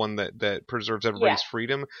guess the one that preserves everybody's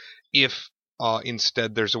freedom. If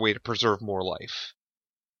instead there's a way to preserve more life.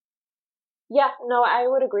 Yeah, no, I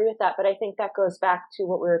would agree with that, but I think that goes back to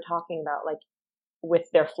what we were talking about, like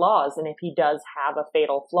with their flaws. And if he does have a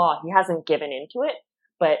fatal flaw, he hasn't given into it,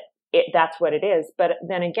 but that's what it is. But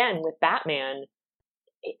then again, with Batman,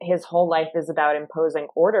 his whole life is about imposing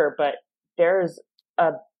order, but there's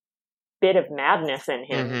a bit of madness in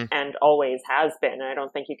him and always has been. I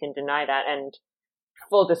don't think you can deny that. And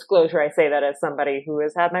full disclosure, I say that as somebody who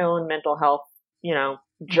has had my own mental health,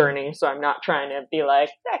 journey. So I'm not trying to be like,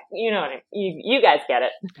 you know what I mean? You guys get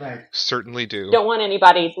it. Right. Certainly do. Don't want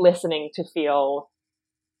anybody listening to feel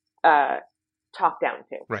talked down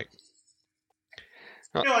to. Right.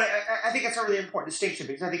 I think it's a really important distinction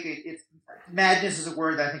because I think madness is a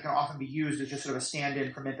word that I think can often be used as just sort of a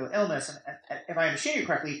stand-in for mental illness. And if I understand you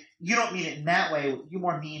correctly, you don't mean it in that way. What you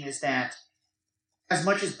more mean is that as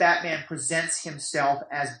much as Batman presents himself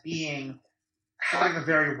as having a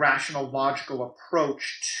very rational, logical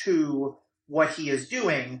approach to what he is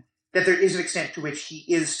doing, that there is an extent to which he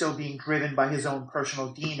is still being driven by his own personal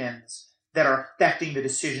demons that are affecting the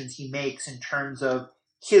decisions he makes in terms of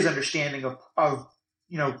his understanding of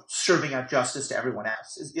serving out justice to everyone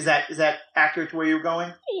else. Is that accurate to where you're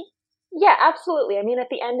going? Yeah, absolutely. I mean, at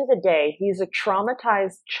the end of the day, he's a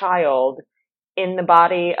traumatized child in the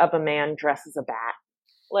body of a man dressed as a bat.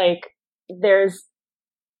 Like,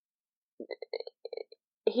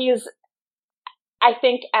 he's, I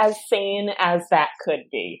think, as sane as that could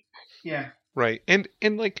be. Yeah. Right. And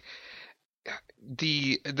like,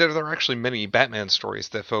 there are actually many Batman stories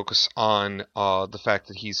that focus on the fact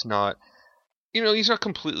that he's not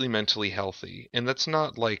completely mentally healthy, and that's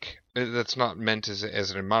not meant as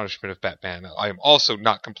an admonishment of Batman. I am also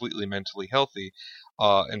not completely mentally healthy,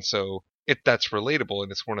 and so that's relatable,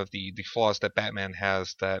 and it's one of the flaws that Batman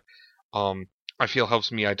has that I feel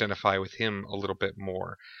helps me identify with him a little bit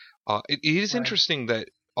more. It is interesting that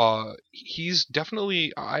he's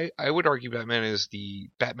definitely, I would argue Batman is the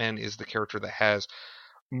character that has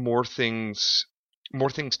more things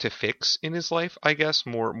to fix in his life, I guess,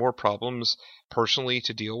 more problems personally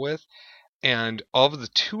to deal with. And of the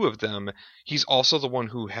two of them, he's also the one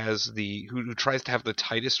who who tries to have the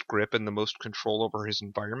tightest grip and the most control over his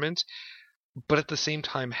environment, but at the same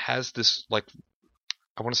time has this, like,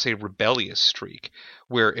 I want to say rebellious streak,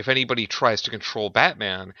 where if anybody tries to control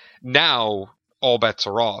Batman, now all bets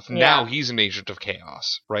are off. Yeah. Now he's an agent of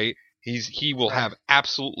chaos, right? He will have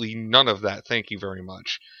absolutely none of that, thank you very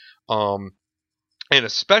much. And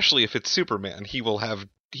especially if it's Superman, he will have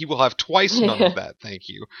twice none of that, thank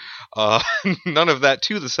you. None of that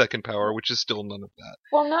to the second power, which is still none of that.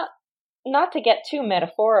 Well, not to get too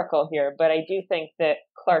metaphorical here, but I do think that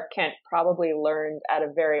Clark Kent probably learned at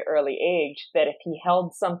a very early age that if he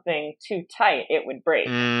held something too tight, it would break.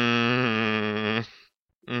 Mm-hmm.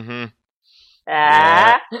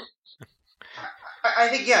 Yeah. I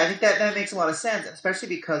think that makes a lot of sense, especially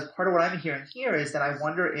because part of what I'm hearing here is that I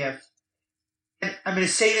wonder if, and I'm going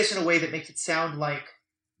to say this in a way that makes it sound like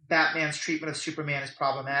Batman's treatment of Superman is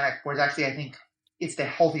problematic, whereas actually I think it's the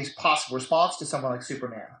healthiest possible response to someone like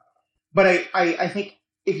Superman. But I think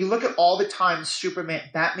if you look at all the times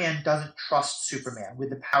Batman doesn't trust Superman with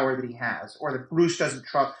the power that he has, or that Bruce doesn't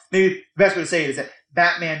trust, maybe the best way to say it is that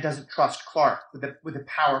Batman doesn't trust Clark with the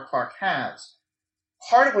power Clark has.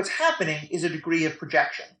 Part of what's happening is a degree of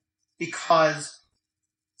projection, because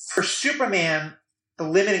for Superman, the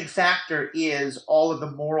limiting factor is all of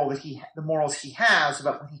the morals he has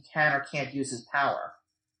about when he can or can't use his power.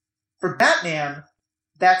 For Batman,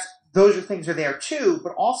 those things are there too,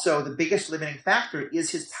 but also the biggest limiting factor is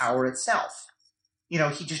his power itself.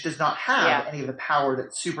 He just does not have any of the power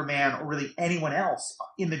that Superman or really anyone else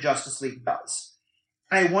in the Justice League does.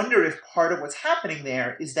 And I wonder if part of what's happening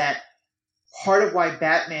there is that part of why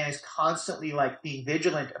Batman is constantly being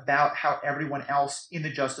vigilant about how everyone else in the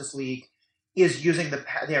Justice League is using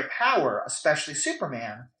their power, especially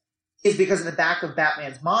Superman, is because in the back of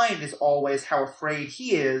Batman's mind is always how afraid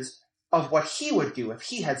he is of what he would do if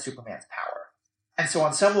he had Superman's power. And so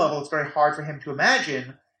on some level, it's very hard for him to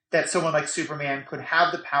imagine that someone like Superman could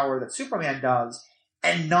have the power that Superman does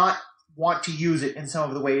and not want to use it in some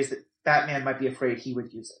of the ways that Batman might be afraid he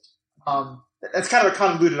would use it. That's kind of a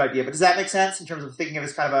convoluted idea, but does that make sense in terms of thinking of it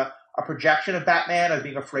as kind of a projection of Batman, of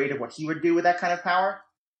being afraid of what he would do with that kind of power?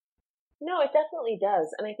 No, it definitely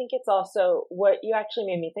does. And I think it's also what you actually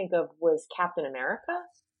made me think of was Captain America,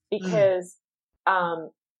 because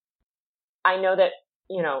I know that,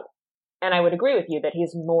 and I would agree with you that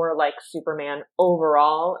he's more like Superman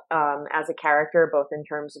overall, as a character, both in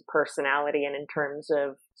terms of personality and in terms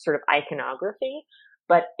of sort of iconography.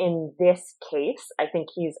 But in this case, I think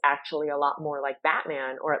he's actually a lot more like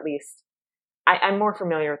Batman, or at least I'm more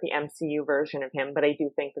familiar with the MCU version of him, but I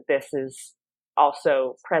do think that this is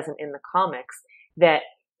also present in the comics, that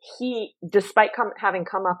he, despite having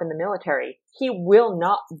come up in the military, he will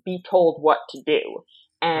not be told what to do.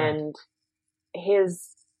 And his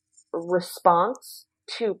response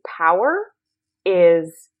to power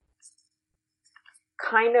is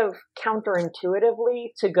kind of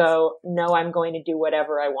counterintuitively to go, no, I'm going to do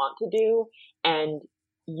whatever I want to do, and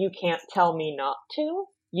you can't tell me not to.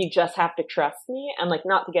 You just have to trust me. And like,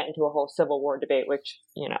 not to get into a whole Civil War debate, which,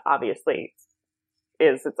 you know, obviously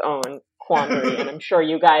is its own quandary, and I'm sure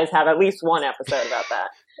you guys have at least one episode about that.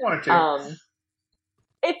 One or two.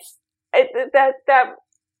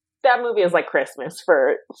 That movie is like Christmas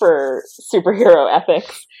for superhero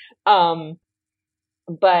ethics.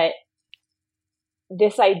 But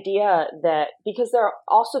this idea that, because there have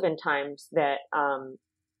also been times that,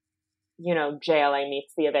 you know, JLA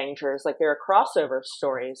meets the Avengers, like there are crossover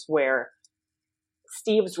stories where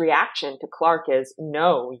Steve's reaction to Clark is,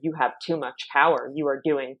 no, you have too much power. You are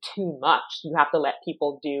doing too much. You have to let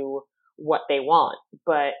people do what they want.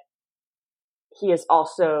 But he is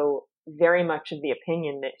also very much of the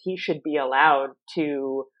opinion that he should be allowed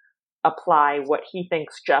to apply what he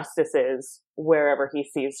thinks justice is wherever he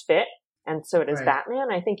sees fit. And so does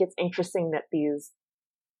Batman. I think it's interesting that these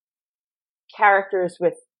characters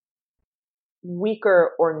with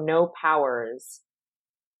weaker or no powers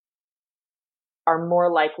are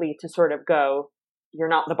more likely to sort of go, you're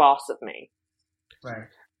not the boss of me. Right.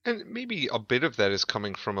 And maybe a bit of that is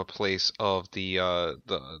coming from a place of the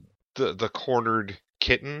cornered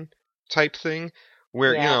kitten type thing,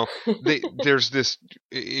 where you know there's this,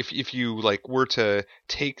 if you like were to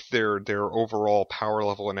take their overall power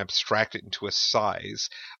level and abstract it into a size,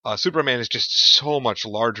 Superman is just so much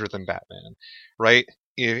larger than Batman, right?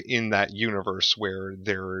 In that universe where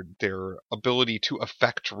their ability to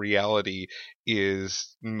affect reality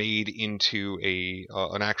is made into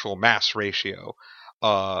an actual mass ratio.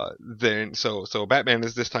 Then so Batman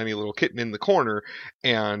is this tiny little kitten in the corner,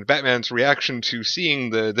 and Batman's reaction to seeing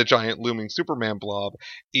the giant looming Superman blob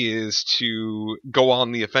is to go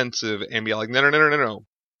on the offensive and be like, no.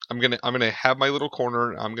 I'm gonna have my little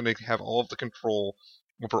corner. I'm gonna have all of the control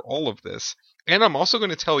over all of this, and I'm also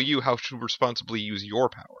going to tell you how to responsibly use your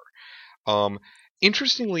power.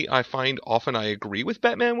 Interestingly, I find often I agree with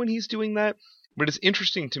Batman when he's doing that, but it's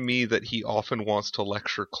interesting to me that he often wants to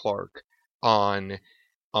lecture Clark on,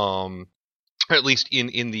 at least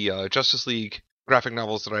in the Justice League graphic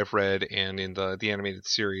novels that I've read and in the animated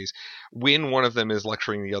series, when one of them is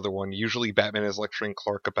lecturing the other one, usually Batman is lecturing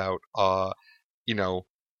Clark about, you know,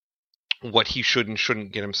 what he should and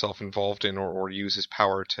shouldn't get himself involved in or use his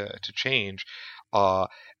power to change.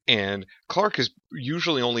 And Clark is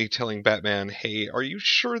usually only telling Batman, hey, are you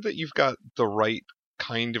sure that you've got the right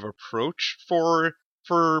kind of approach for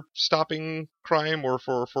stopping crime or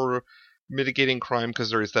for mitigating crime?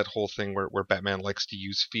 Because there is that whole thing where Batman likes to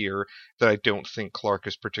use fear that I don't think Clark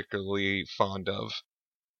is particularly fond of.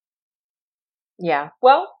 Yeah.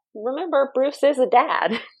 Well, remember, Bruce is a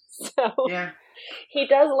dad. So yeah. He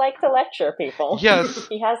does like to lecture people. Yes.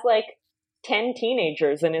 He has like 10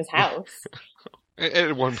 teenagers in his house.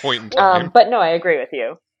 At one point in time. But no, I agree with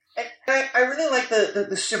you. And I really like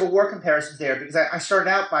the Civil War comparisons there, because I started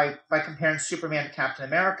out by comparing Superman to Captain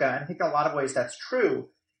America, and I think in a lot of ways that's true.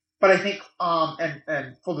 But I think,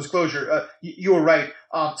 and full disclosure, you were right.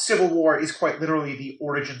 Civil War is quite literally the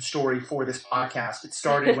origin story for this podcast. It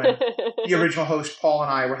started when the original host, Paul,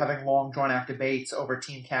 and I were having long, drawn-out debates over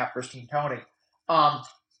Team Cap versus Team Tony.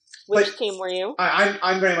 Which team were you?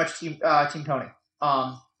 I'm very much Team Tony.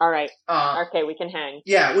 All right. Okay, we can hang.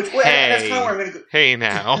 Yeah, that's kind of where I'm going to go. Hey,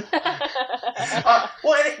 now.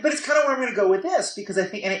 But it's kind of where I'm going to go with this, because I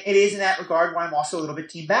think, and it is in that regard why I'm also a little bit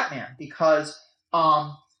Team Batman, because,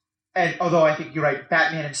 and although I think you're right,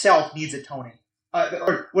 Batman himself needs a Tony.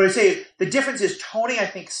 Or what I say is, the difference is Tony, I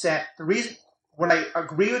think, when I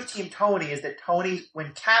agree with Team Tony is that Tony,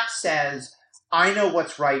 when Cap says, I know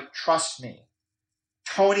what's right, trust me,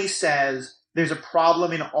 Tony says, there's a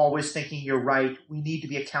problem in always thinking you're right. We need to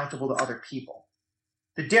be accountable to other people.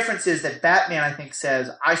 The difference is that Batman, I think,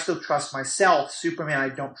 says, I still trust myself. Superman, I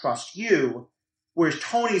don't trust you. Whereas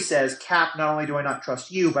Tony says, Cap, not only do I not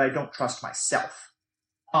trust you, but I don't trust myself.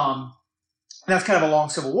 And that's kind of a long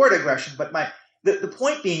Civil War digression, but the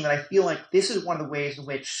point being that I feel like this is one of the ways in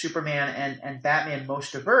which Superman and Batman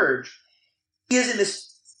most diverge, is in this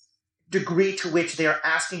degree to which they are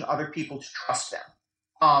asking other people to trust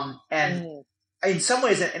them. And in some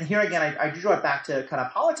ways, and here again, I draw it back to kind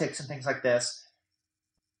of politics and things like this.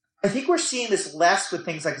 I think we're seeing this less with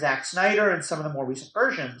things like Zack Snyder and some of the more recent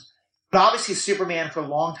versions. But obviously, Superman for a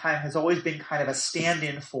long time has always been kind of a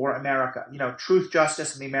stand-in for America. You know, truth,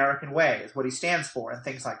 justice, and the American way is what he stands for, and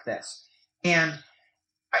things like this. And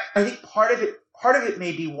I think part of it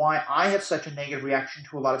may be why I have such a negative reaction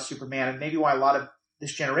to a lot of Superman, and maybe why a lot of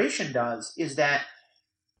this generation does, is that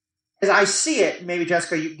as I see it, maybe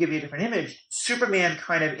Jessica, you can give me a different image, Superman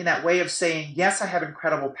kind of in that way of saying, yes, I have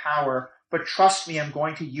incredible power, but trust me, I'm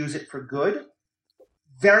going to use it for good,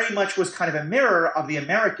 very much was kind of a mirror of the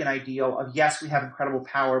American ideal of, yes, we have incredible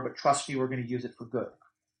power, but trust me, we're going to use it for good.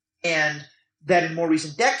 And that in more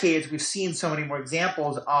recent decades, we've seen so many more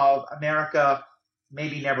examples of America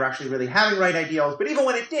maybe never actually really having right ideals, but even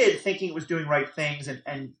when it did, thinking it was doing right things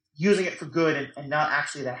and using it for good and not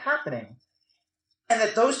actually that happening. And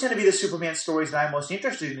that those tend to be the Superman stories that I'm most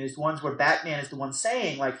interested in, is ones where Batman is the one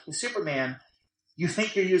saying, like, hey, Superman, you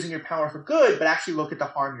think you're using your power for good, but actually look at the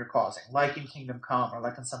harm you're causing, like in Kingdom Come or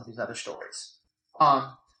like in some of these other stories.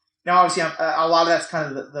 Now, obviously, a lot of that's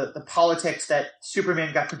kind of the politics that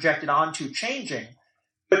Superman got projected onto changing.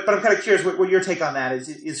 But I'm kind of curious what your take on that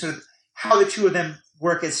is sort of how the two of them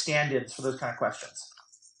work as stand-ins for those kind of questions.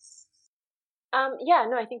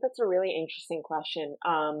 I think that's a really interesting question.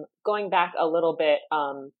 Going back a little bit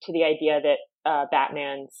to the idea that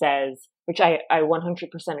Batman says, which I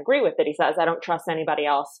 100% agree with, that he says, I don't trust anybody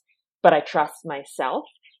else, but I trust myself.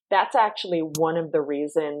 That's actually one of the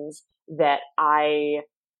reasons that I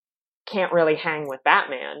can't really hang with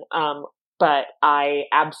Batman. But I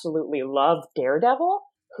absolutely love Daredevil,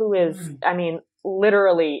 who is, I mean,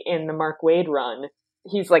 literally in the Mark Waid run,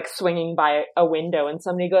 he's like swinging by a window and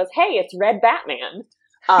somebody goes, hey, it's Red Batman.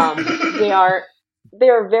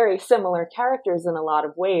 They're very similar characters in a lot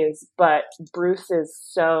of ways, but Bruce is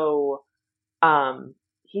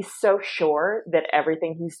he's so sure that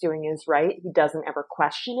everything he's doing is right. He doesn't ever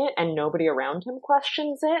question it, and nobody around him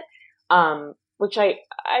questions it. Which I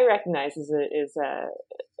recognize is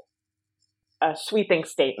a sweeping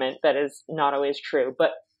statement that is not always true,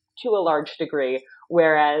 but to a large degree,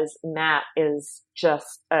 whereas Matt is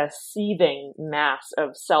just a seething mass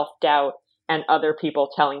of self-doubt and other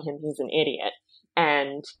people telling him he's an idiot.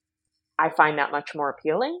 And I find that much more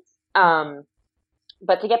appealing.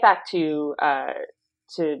 But to get back to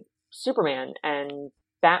Superman and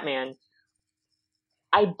Batman,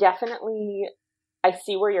 I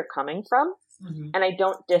see where you're coming from, and I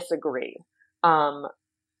don't disagree. I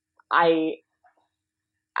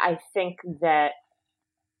think that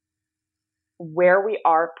where we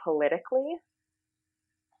are politically,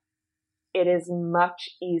 it is much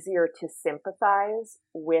easier to sympathize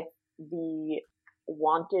with the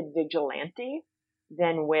wanted vigilante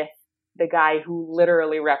than with the guy who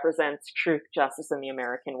literally represents truth, justice, and the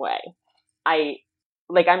American way. I'm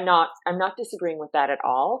not disagreeing with that at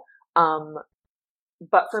all.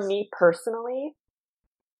 But for me personally,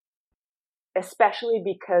 especially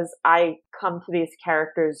because I come to these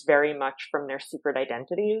characters very much from their secret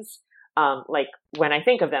identities, like when I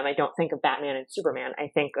think of them, I don't think of Batman and Superman. I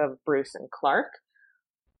think of Bruce and Clark.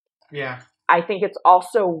 Yeah. I think it's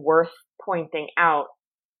also worth pointing out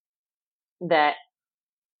that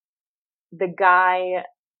the guy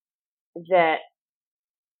that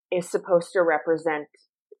is supposed to represent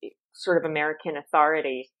sort of American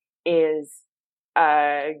authority is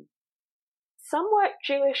a somewhat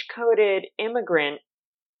Jewish-coded immigrant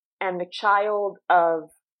and the child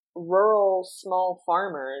of rural small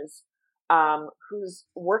farmers who's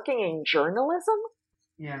working in journalism.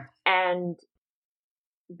 Yeah. And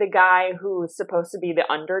the guy who's supposed to be the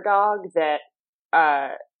underdog that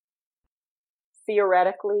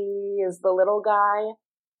theoretically is the little guy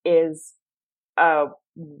is a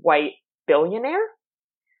white billionaire.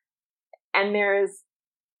 And there's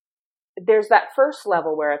that first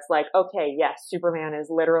level where it's like, okay, yes, Superman is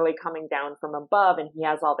literally coming down from above and he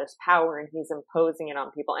has all this power and he's imposing it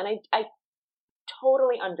on people. And I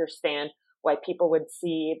totally understand why people would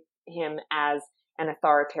see him as an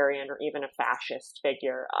authoritarian or even a fascist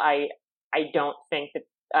figure. I don't think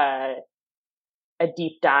that a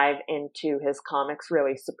deep dive into his comics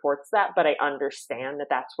really supports that, but I understand that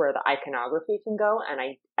that's where the iconography can go, and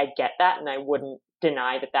I get that, and I wouldn't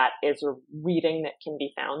deny that that is a reading that can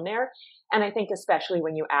be found there. And I think especially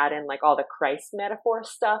when you add in like all the Christ metaphor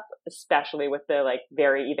stuff, especially with the like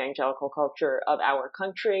very evangelical culture of our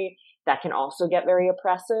country, that can also get very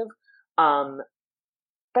oppressive.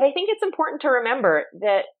 But I think it's important to remember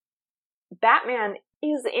that Batman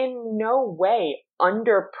is in no way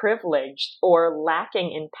underprivileged or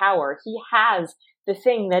lacking in power. He has the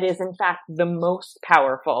thing that is in fact the most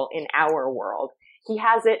powerful in our world. He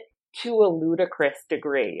has it to a ludicrous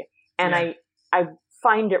degree. And I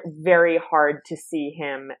find it very hard to see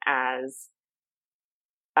him as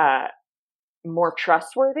more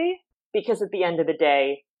trustworthy, because at the end of the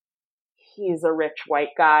day, he's a rich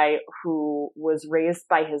white guy who was raised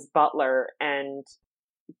by his butler and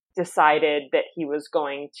decided that he was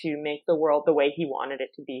going to make the world the way he wanted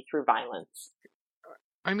it to be through violence.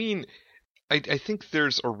 I mean, I think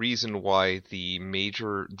there's a reason why the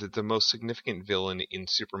most significant villain in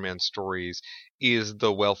Superman stories is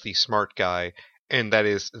the wealthy smart guy, and that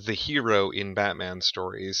is the hero in Batman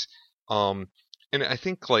stories. And I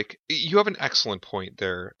think, like, you have an excellent point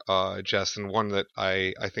there, Jess, and one that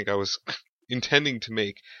I think I was intending to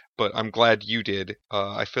make, but I'm glad you did.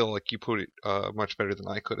 I feel like you put it much better than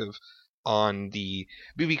I could have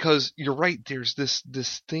because you're right. There's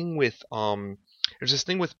this thing with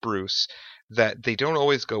Bruce that they don't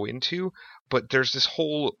always go into, but there's this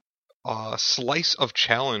whole slice of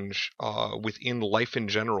challenge within life in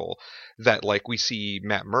general that, like, we see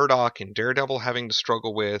Matt Murdock and Daredevil having to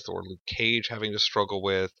struggle with, or Luke Cage having to struggle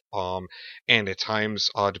with, and at times,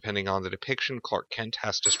 depending on the depiction, Clark Kent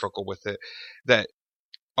has to struggle with it, that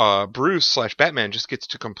Bruce/Batman just gets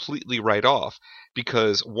to completely write off,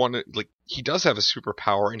 because he does have a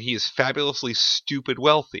superpower and he is fabulously stupid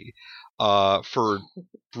wealthy. For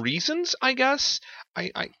reasons, I guess.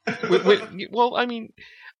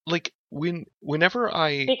 Whenever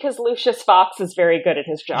I... Because Lucius Fox is very good at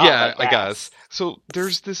his job. Yeah, I guess. So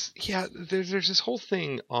there's this whole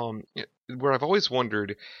thing where I've always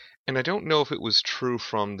wondered, and I don't know if it was true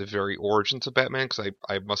from the very origins of Batman, because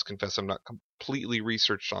I must confess I'm not completely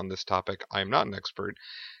researched on this topic. I'm not an expert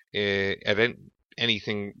at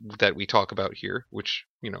anything that we talk about here, which,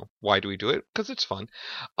 why do we do it? Because it's fun.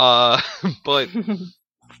 But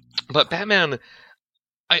Batman,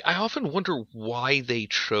 I often wonder why they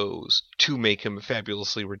chose to make him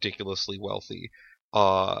fabulously, ridiculously wealthy.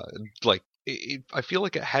 I feel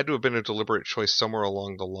like it had to have been a deliberate choice somewhere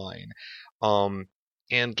along the line.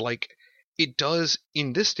 And it does,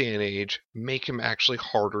 in this day and age, make him actually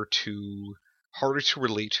harder to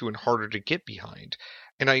relate to and harder to get behind.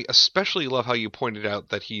 And I especially love how you pointed out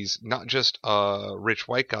that he's not just a rich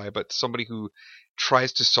white guy, but somebody who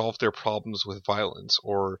tries to solve their problems with violence,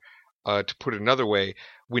 or to put it another way,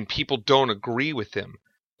 when people don't agree with him,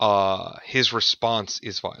 his response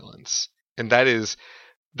is violence. And that is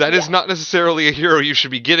not necessarily a hero you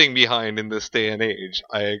should be getting behind in this day and age.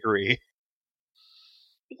 I agree.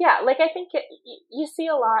 Yeah, I think you see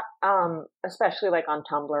a lot, especially on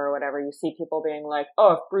Tumblr or whatever, you see people being like,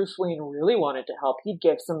 oh, if Bruce Wayne really wanted to help, he'd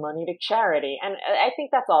give some money to charity. And I think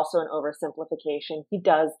that's also an oversimplification. He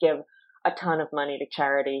does give a ton of money to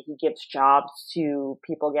charity. He gives jobs to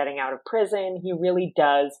people getting out of prison. He really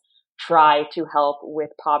does try to help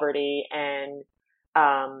with poverty and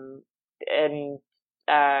I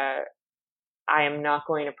am not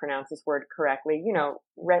going to pronounce this word correctly,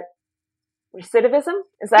 recidivism?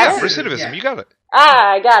 Is that it? Recidivism, yeah. You got it.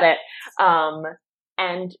 I got it.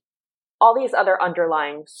 And all these other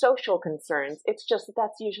underlying social concerns, it's just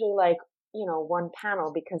that's usually one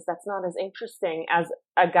panel, because that's not as interesting as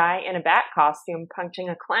a guy in a bat costume punching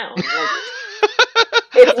a clown.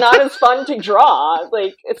 It's not as fun to draw,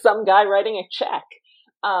 it's some guy writing a check.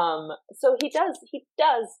 So he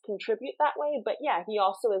does contribute that way, but yeah, he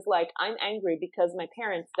also is I'm angry because my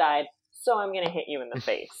parents died, so I'm gonna hit you in the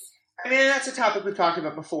face. I mean, that's a topic we've talked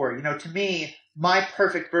about before. To me, my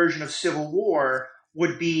perfect version of Civil War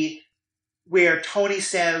would be where Tony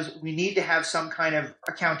says we need to have some kind of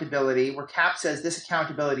accountability, where Cap says this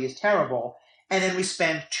accountability is terrible, and then we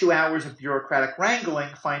spend 2 hours of bureaucratic wrangling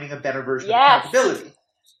finding a better version of accountability.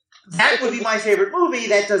 That would be my favorite movie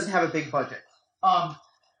that doesn't have a big budget. But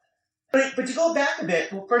to go back a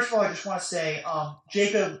bit, well, first of all, I just want to say,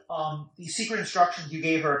 Jacob, the secret instructions you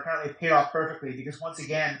gave her apparently paid off perfectly, because once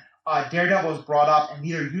again, Daredevil was brought up, and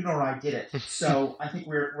neither you nor I did it. So I think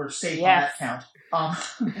we're safe on that count.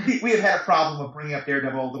 We have had a problem of bringing up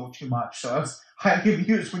Daredevil a little too much, so I was highly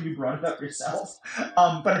amused when you brought it up yourself.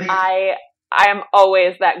 But I think I am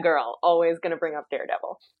always that girl, always going to bring up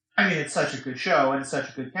Daredevil. I mean, it's such a good show, and it's such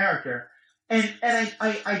a good character. And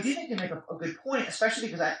I do think you make a good point, especially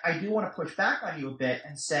because I do want to push back on you a bit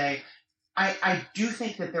and say, I do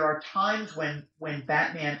think that there are times when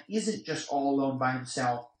Batman isn't just all alone by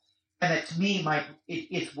himself. And that, to me,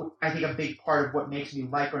 it's I think a big part of what makes me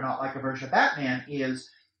like or not like a version of Batman is,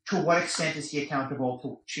 to what extent is he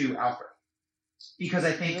accountable to Alfred? Because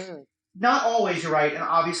I think not always, you're right, and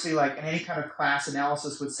obviously, like, in any kind of class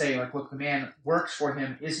analysis would say, like, look, the man works for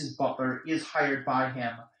him, is his butler, is hired by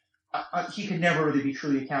him. He could never really be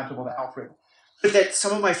truly accountable to Alfred. But that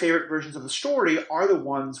some of my favorite versions of the story are the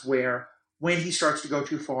ones where, when he starts to go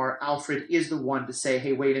too far, Alfred is the one to say,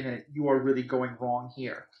 hey, wait a minute, you are really going wrong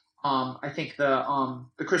here. I think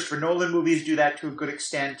the Christopher Nolan movies do that to a good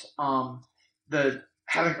extent.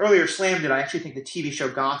 Having earlier slammed it, I actually think the TV show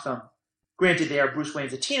Gotham, granted there Bruce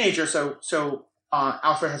Wayne's a teenager, so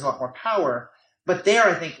Alfred has a lot more power. But there,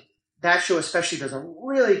 I think that show especially does a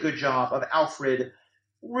really good job of Alfred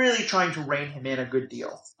really trying to rein him in a good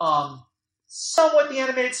deal. Somewhat the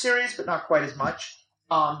animated series, but not quite as much.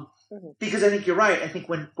 Because I think you're right. I think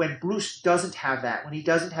when Bruce doesn't have that, when he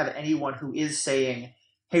doesn't have anyone who is saying,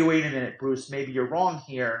 hey, wait a minute, Bruce, maybe you're wrong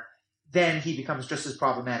here, then he becomes just as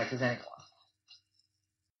problematic as anyone.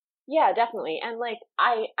 Yeah, definitely. And, like,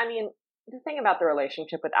 I mean, the thing about the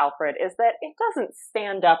relationship with Alfred is that it doesn't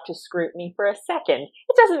stand up to scrutiny for a second.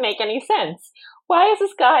 It doesn't make any sense. Why is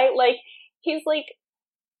this guy, like, he's, like,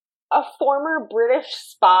 a former British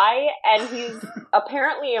spy, and he's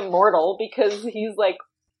apparently immortal because he's, like,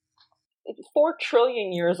 4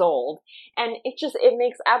 trillion years old, and it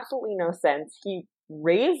makes absolutely no sense. He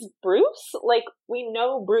raised Bruce? Like, we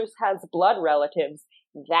know Bruce has blood relatives.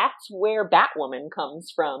 That's where Batwoman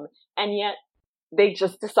comes from, and yet they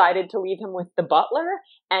just decided to leave him with the butler,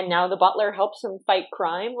 and now the butler helps him fight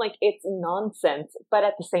crime. Like, it's nonsense, but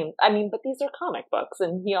at the same, but these are comic books,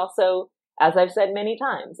 and he also, as I've said many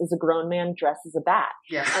times, is a grown man dressed as a bat.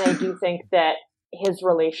 Yeah. And I do think that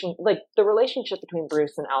the relationship between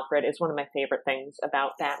Bruce and Alfred is one of my favorite things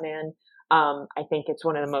about Batman. I think it's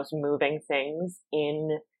one of the most moving things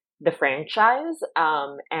in the franchise.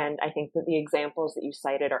 And I think that the examples that you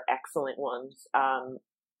cited are excellent ones.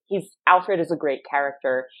 Alfred is a great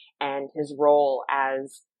character, and his role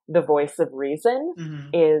as the voice of reason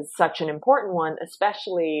is such an important one,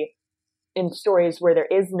 especially in stories where there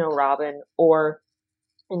is no Robin, or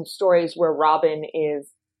in stories where Robin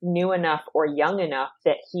is new enough or young enough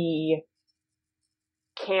that he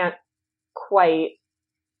can't quite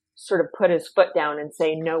sort of put his foot down and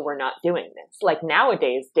say, no, we're not doing this. Like,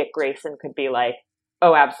 nowadays, Dick Grayson could be like,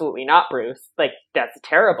 oh, absolutely not, Bruce. Like, that's a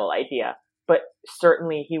terrible idea. But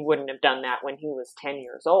certainly he wouldn't have done that when he was 10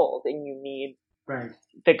 years old. And you need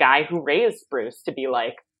the guy who raised Bruce to be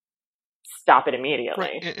like, stop it immediately.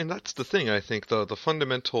 Right. And that's the thing, I think, the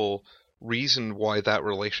fundamental reason why that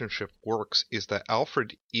relationship works is that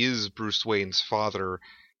Alfred is Bruce Wayne's father,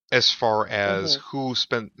 as far as who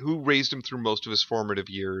raised him through most of his formative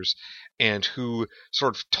years, and who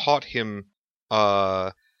sort of taught him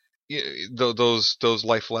those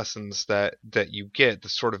life lessons that you get that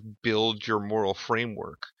sort of build your moral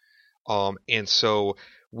framework. And so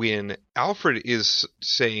when Alfred is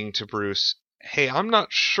saying to Bruce, hey, I'm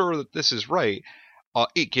not sure that this is right,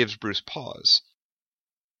 it gives Bruce pause.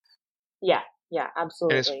 Yeah,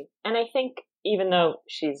 absolutely. And I think, even though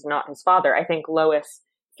she's not his father, I think Lois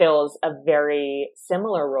fills a very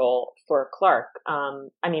similar role for Clark.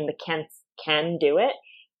 The Kents can do it,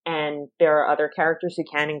 and there are other characters who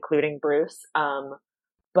can, including Bruce.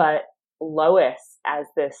 But Lois, as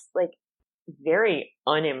this, like, very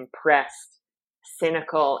unimpressed,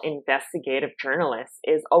 cynical, investigative journalist,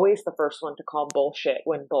 is always the first one to call bullshit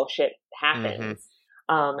when bullshit happens.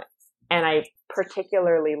 And I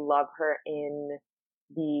particularly love her in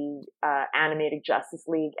the animated Justice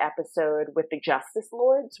League episode with the Justice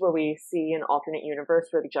Lords, where we see an alternate universe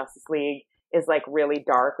where the Justice League is, like, really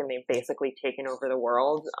dark and they've basically taken over the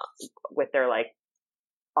world with their, like,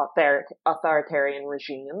 authoritarian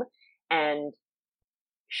regime. And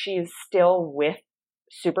she's still with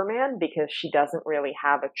Superman because she doesn't really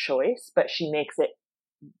have a choice, but she makes it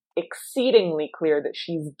exceedingly clear that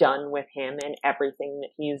she's done with him and everything that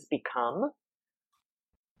he's become.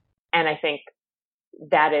 And I think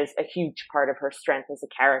that is a huge part of her strength as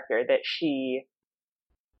a character, that she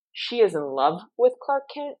is in love with Clark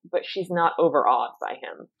Kent, but she's not overawed by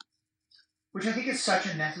him. Which I think is such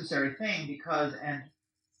a necessary thing, because, and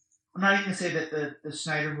I'm not even going to say that the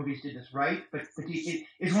Snyder movies did this right, but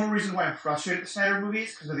it's one reason why I'm frustrated with the Snyder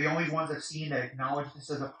movies, because they're the only ones I've seen that acknowledge this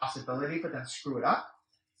as a possibility, but then screw it up.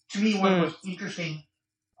 To me, one of the most interesting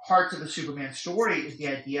parts of the Superman story is the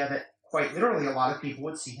idea that, quite literally, a lot of people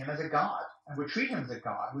would see him as a god, and would treat him as a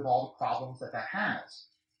god, with all the problems that has.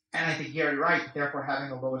 And I think Gary Wright, therefore, having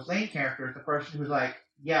the Lois Lane character, is the person who's like,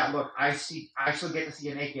 yeah, look, I still get to see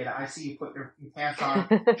you naked, I see you put your pants on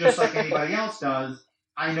just like anybody else does.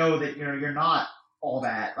 I know that you're not all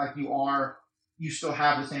that. Like, you still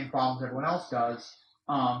have the same problems everyone else does.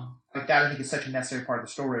 Like, that, I think, is such a necessary part of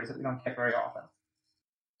the story, is that we don't get very often.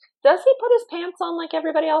 does he put his pants on like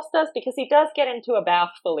everybody else does? Because he does get into a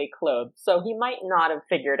bath fully clothed, so he might not have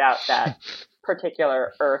figured out that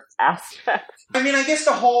particular Earth aspect. I mean, I guess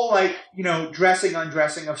the whole, like, you know, dressing,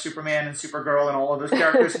 undressing of Superman and Supergirl and all of those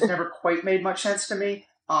characters has never quite made much sense to me.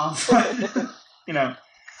 But, you know.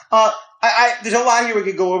 There's a lot here we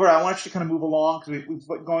could go over. I want you to kind of move along because we've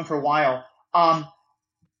been going for a while.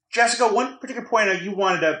 Jessica, one particular point that you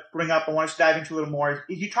wanted to bring up, I wanted to dive into a little more.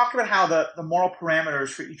 You talked about how the moral parameters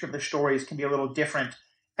for each of the stories can be a little different,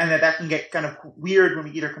 and that can get kind of weird when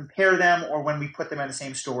we either compare them or when we put them in the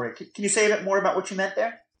same story. Can you say a bit more about what you meant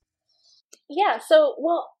there? Yeah, so,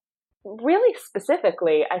 well, really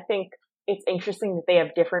specifically, I think it's interesting that they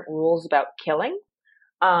have different rules about killing,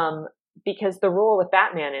 because the rule with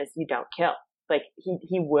Batman is you don't kill. Like,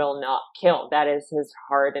 he will not kill. That is his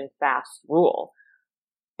hard and fast rule.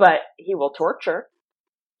 But he will torture.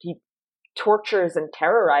 He tortures and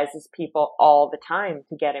terrorizes people all the time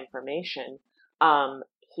to get information.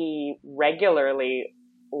 He regularly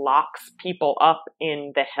locks people up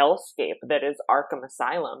in the hellscape that is Arkham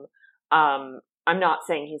Asylum. I'm not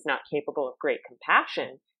saying he's not capable of great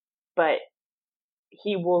compassion, but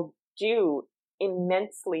he will do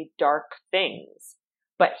immensely dark things,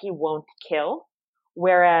 but he won't kill.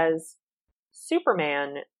 Whereas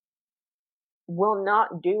Superman will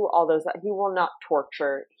not do all those. He will not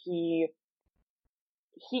torture. He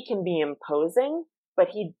can be imposing, but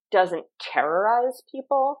he doesn't terrorize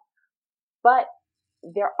people. But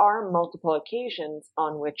there are multiple occasions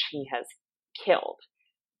on which he has killed.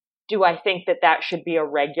 Do I think that should be a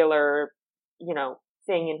regular, you know,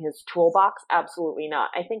 thing in his toolbox? Absolutely not.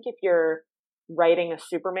 I think if you're writing a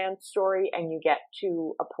Superman story and you get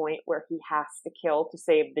to a point where he has to kill to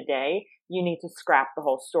save the day, you need to scrap the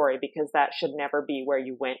whole story, because that should never be where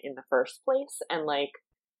you went in the first place. And like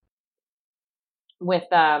with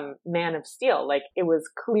Man of Steel, like it was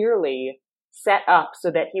clearly set up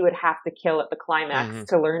so that he would have to kill at the climax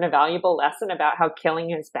to learn a valuable lesson about how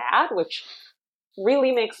killing is bad, which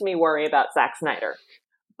really makes me worry about Zack Snyder.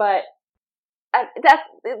 But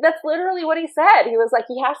that's literally what he said. He was like,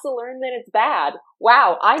 he has to learn that it's bad.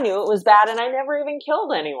 Wow, I knew it was bad and I never even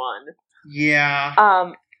killed anyone.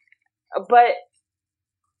 Yeah.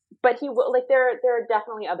 But he will, like, there are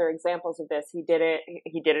definitely other examples of this. He did it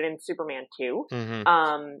in Superman 2.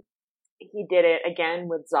 Mm-hmm. He did it again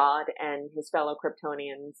with Zod and his fellow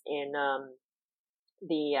Kryptonians in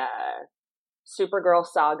the Supergirl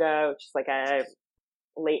saga, which is like a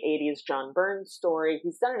late 80s John Byrne story.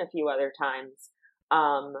 He's done it a few other times.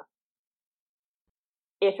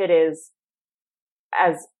 If it is,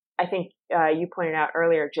 as I think you pointed out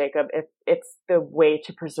earlier, Jacob, if it's the way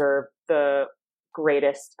to preserve the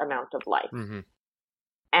greatest amount of life. Mm-hmm.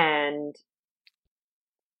 And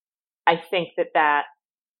I think that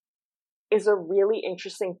is a really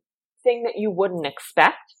interesting thing that you wouldn't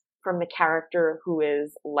expect from the character who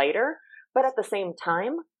is lighter. But at the same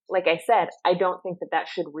time, like I said, I don't think that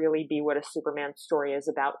should really be what a Superman story is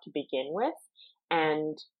about to begin with.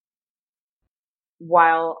 And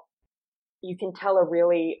while you can tell a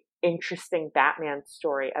really interesting Batman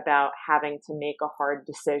story about having to make a hard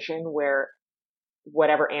decision where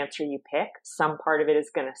whatever answer you pick, some part of it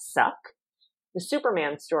is going to suck, the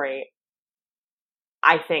Superman story,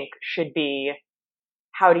 I think, should be,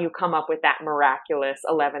 how do you come up with that miraculous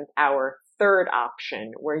 11th hour third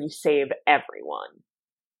option where you save everyone?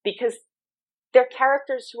 Because they're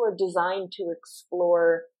characters who are designed to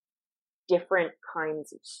explore different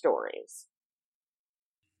kinds of stories.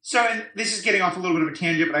 So, and this is getting off a little bit of a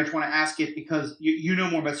tangent, but I just want to ask it because you know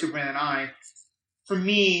more about Superman than I. For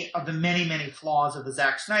me, of the many, many flaws of the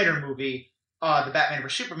Zack Snyder movie, the Batman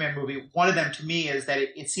vs. Superman movie, one of them to me is that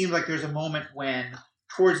it seems like there's a moment when,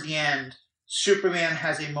 towards the end, Superman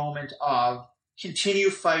has a moment of continue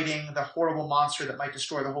fighting the horrible monster that might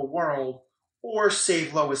destroy the whole world, or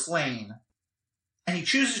save Lois Lane. And he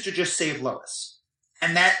chooses to just save Lois.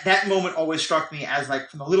 And that moment always struck me as, like,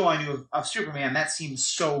 from the little I knew of Superman, that seems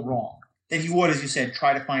so wrong. That he would, as you said,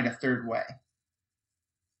 try to find a third way.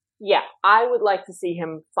 Yeah, I would like to see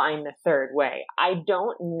him find the third way. I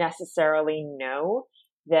don't necessarily know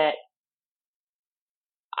that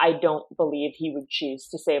I don't believe he would choose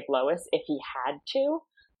to save Lois if he had to.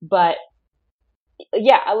 But,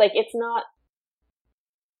 yeah, like, it's not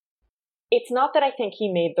that I think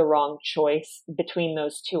he made the wrong choice between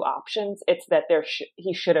those two options. It's that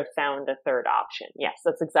he should have found a third option. Yes,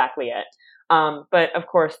 that's exactly it. But of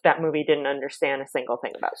course, that movie didn't understand a single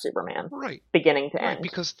thing about Superman, right, beginning to end.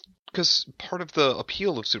 Because part of the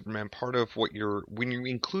appeal of Superman, part of what when you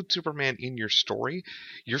include Superman in your story,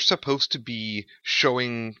 you're supposed to be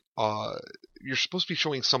showing you're supposed to be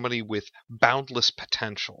showing somebody with boundless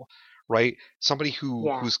potential, right? Somebody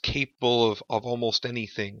who's capable of almost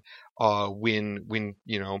anything when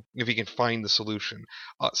if he can find the solution.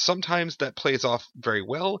 Sometimes that plays off very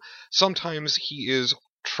well. Sometimes he is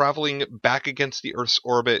traveling back against the Earth's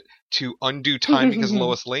orbit to undo time because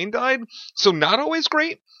Lois Lane died. So not always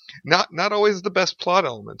great, not always the best plot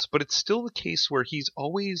elements, but it's still the case where he's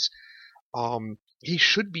always he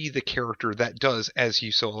should be the character that does, as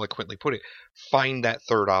you so eloquently put it, find that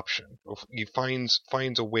third option. He finds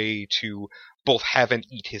a way to both have and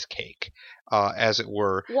eat his cake, as it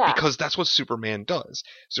were, because that's what Superman does.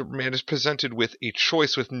 Superman is presented with a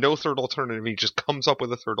choice with no third alternative. He just comes up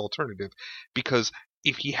with a third alternative, because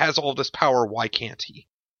if he has all this power, why can't he?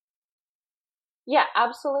 Yeah,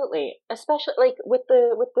 absolutely. Especially like with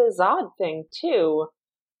the Zod thing too.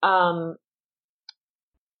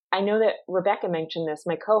 I know that Rebecca mentioned this,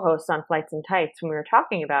 my co-host on Flights and Tights, when we were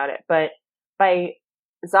talking about it, but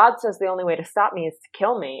Zod says the only way to stop me is to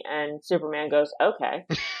kill me, and Superman goes, okay.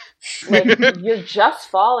 Like, you're just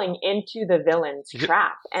falling into the villain's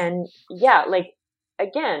trap. And yeah, like,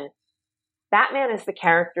 again, Batman is the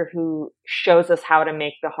character who shows us how to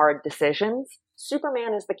make the hard decisions.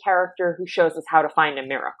 Superman is the character who shows us how to find a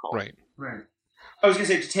miracle. Right. I was going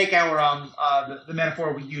to say, to take our the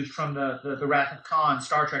metaphor we used from the Wrath of Khan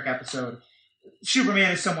Star Trek episode,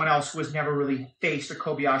 Superman is someone else who has never really faced a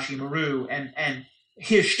Kobayashi Maru, and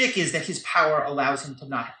his shtick is that his power allows him to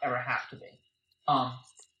not ever have to be.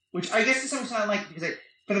 Which I guess to some extent I like, because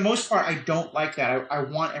for the most part I don't like that. I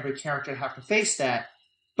want every character to have to face that.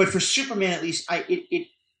 But for Superman, at least,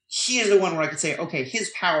 he is the one where I could say, okay,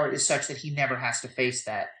 his power is such that he never has to face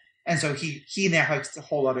that. And so he now has a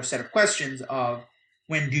whole other set of questions of,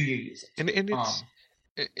 when do you use it?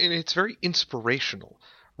 And it's very inspirational,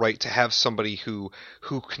 right? To have somebody who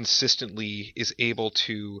consistently is able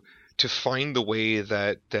to find the way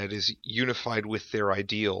that is unified with their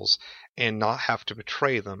ideals and not have to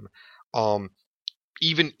betray them,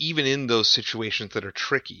 even in those situations that are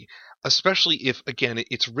tricky. Especially if, again,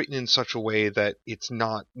 it's written in such a way that it's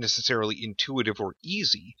not necessarily intuitive or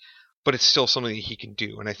easy, but it's still something that he can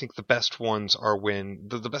do. And I think the best ones are when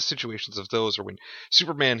the best situations of those are when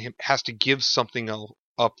Superman has to give something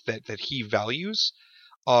up that he values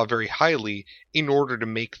very highly in order to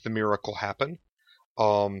make the miracle happen.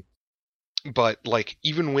 But like,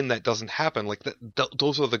 even when that doesn't happen, like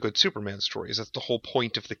those are the good Superman stories. That's the whole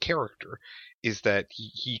point of the character, is that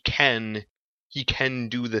he can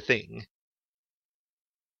do the thing.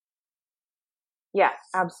 Yeah,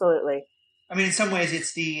 absolutely. I mean, in some ways,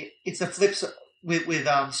 it's the flips with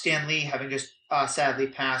Stan Lee having just sadly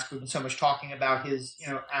passed. We've been so much talking about his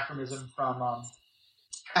aphorism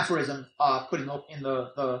putting up in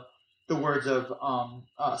the words of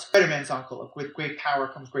Spider-Man's uncle: "With great power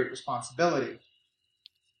comes great responsibility."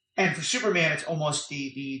 And for Superman, it's almost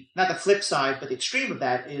the not the flip side, but the extreme of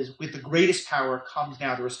that is, with the greatest power comes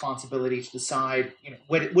now the responsibility to decide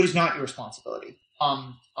what is not your responsibility.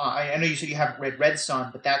 I know you said you haven't read Red Son,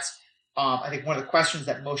 but that's I think one of the questions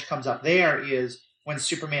that most comes up there is when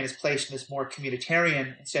Superman is placed in this more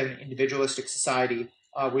communitarian instead of an individualistic society,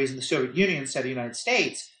 where he's in the Soviet Union instead of the United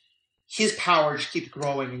States, his power just keeps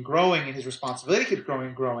growing and growing, and his responsibility keeps growing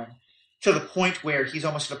and growing, to the point where he's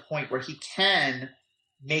almost at a point where he can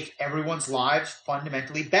make everyone's lives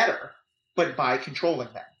fundamentally better, but by controlling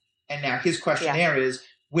them. And now his question there is,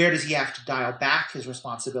 where does he have to dial back his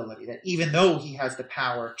responsibility? That even though he has the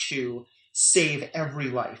power to save every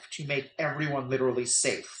life, to make everyone literally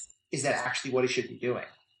safe, is that actually what he should be doing?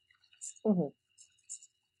 Mm-hmm.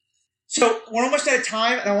 So we're almost out of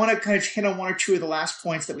time, and I want to kind of hit on one or two of the last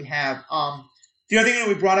points that we have. The other thing that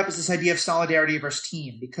we brought up is this idea of solidarity versus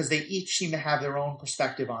team, because they each seem to have their own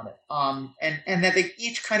perspective on it, and that they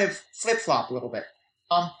each kind of flip-flop a little bit.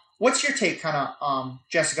 What's your take, kind of,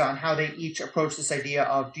 Jessica, on how they each approach this idea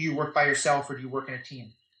of, do you work by yourself or do you work in a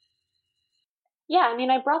team? Yeah, I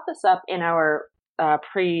mean, I brought this up in our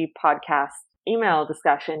pre-podcast email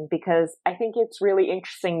discussion because I think it's really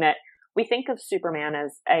interesting that we think of Superman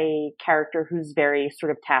as a character who's very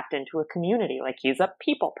sort of tapped into a community. Like, he's a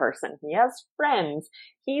people person. He has friends.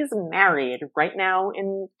 He's married. Right now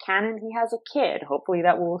in canon, he has a kid. Hopefully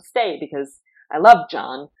that will stay because I love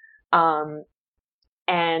John.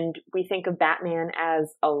 And we think of Batman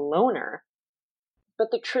as a loner.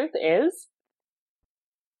 But the truth is,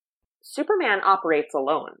 Superman operates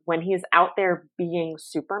alone. When he's out there being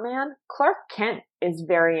Superman, Clark Kent is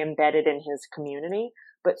very embedded in his community.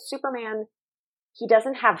 But Superman, he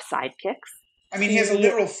doesn't have sidekicks. I mean, he has a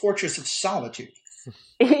literal fortress of solitude.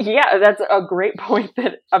 Yeah, that's a great point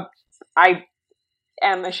that I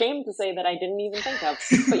am ashamed to say that I didn't even think of.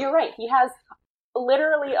 But you're right. He has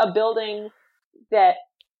literally a building that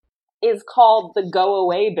is called the Go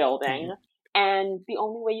Away Building, and the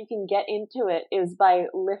only way you can get into it is by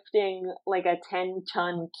lifting like a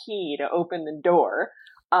 10-ton key to open the door.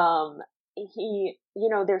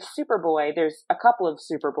 There's Superboy, there's a couple of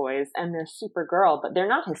Superboys, and there's Supergirl, but they're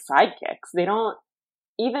not his sidekicks. They don't,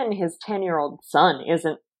 even his 10-year-old son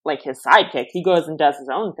isn't like his sidekick. He goes and does his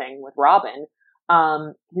own thing with Robin.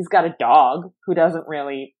 He's got a dog who doesn't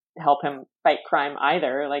really help him fight crime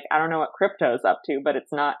either. Like, I don't know what Krypto's up to, but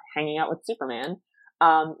it's not hanging out with Superman.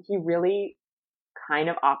 He really kind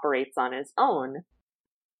of operates on his own,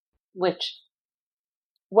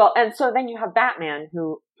 and so then you have Batman,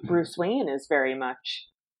 who Bruce Wayne is very much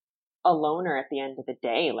a loner at the end of the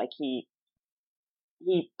day. Like, he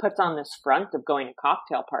puts on this front of going to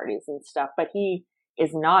cocktail parties and stuff, but he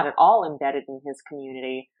is not at all embedded in his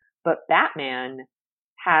community. But Batman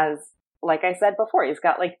has, like I said before, he's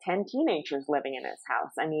got like 10 teenagers living in his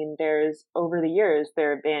house. I mean, over the years,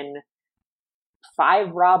 there have been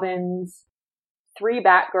 5 Robins, 3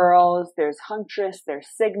 Batgirls, there's Huntress, there's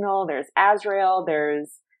Signal, there's Azrael,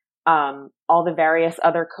 there's all the various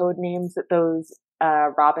other code names that those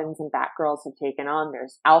Robins and Batgirls have taken on.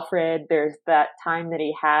 There's Alfred, there's that time that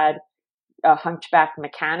he had a hunchback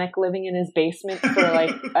mechanic living in his basement for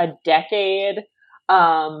like a decade.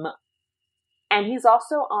 And he's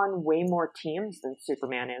also on way more teams than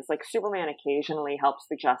Superman is. Like, Superman occasionally helps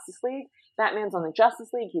the Justice League. Batman's on the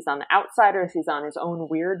Justice League. He's on the Outsiders. He's on his own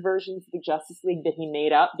weird versions of the Justice League that he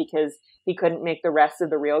made up because he couldn't make the rest of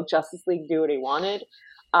the real Justice League do what he wanted.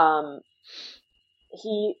 Logistically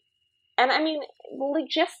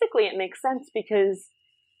it makes sense because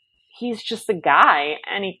he's just a guy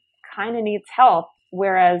and he kind of needs help.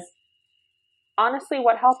 Whereas, honestly,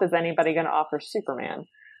 what help is anybody going to offer Superman?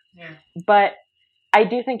 Yeah. But I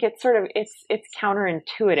do think it's it's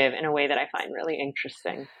counterintuitive in a way that I find really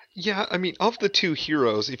interesting. Yeah, I mean, of the 2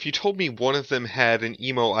 heroes, if you told me one of them had an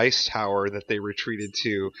emo ice tower that they retreated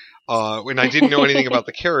to, when I didn't know anything about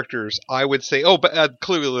the characters, I would say, oh, but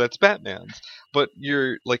clearly that's Batman's. But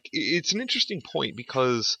you're like, it's an interesting point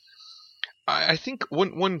because I think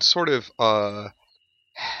one sort of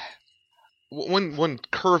one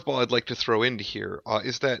curveball I'd like to throw into here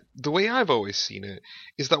is that the way I've always seen it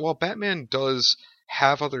is that while Batman does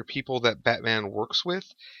have other people that Batman works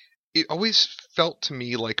with, it always felt to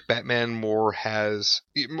me like Batman more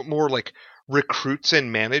like recruits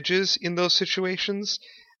and manages in those situations,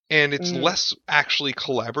 and it's less actually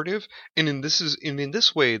collaborative. And in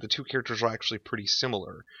this way, the 2 characters are actually pretty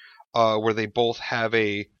similar, where they both have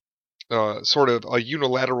a sort of a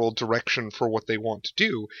unilateral direction for what they want to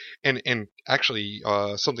do. And actually,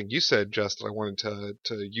 something you said, Jess, that I wanted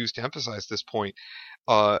to use to emphasize this point.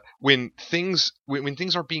 When things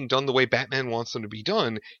are being done the way Batman wants them to be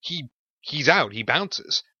done, he's out. He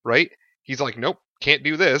bounces, right? He's like, nope, can't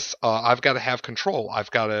do this. I've got to have control.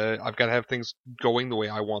 I've got to have things going the way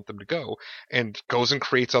I want them to go, and goes and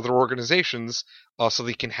creates other organizations so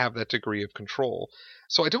they can have that degree of control.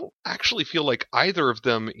 So I don't actually feel like either of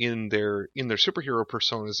them in their superhero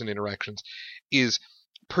personas and interactions is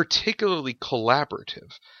particularly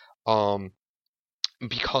collaborative.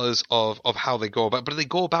 Because of how they go about it. But they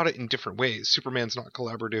go about it in different ways. Superman's not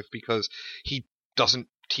collaborative because he doesn't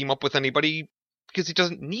team up with anybody because he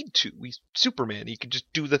doesn't need to. He's Superman. He can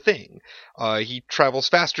just do the thing. He travels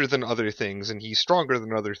faster than other things, and he's stronger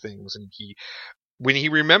than other things, and when he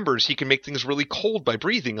remembers, he can make things really cold by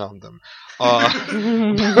breathing on them.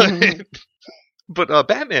 But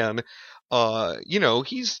Batman,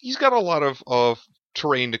 he's got a lot of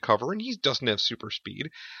terrain to cover, and he doesn't have super speed.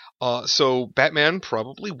 So Batman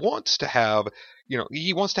probably wants to have,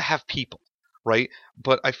 he wants to have people, right?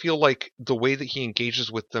 But I feel like the way that he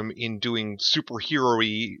engages with them in doing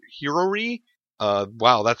superhero-y,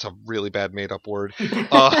 wow, that's a really bad made-up word.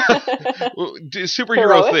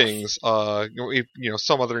 Superhero things,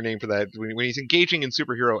 some other name for that. When he's engaging in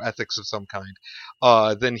superhero ethics of some kind,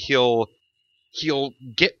 then he'll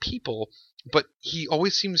get people, but he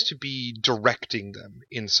always seems to be directing them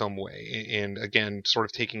in some way, and again, sort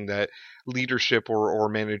of taking that leadership or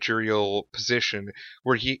managerial position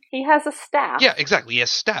where he has a staff. Yeah, exactly. He has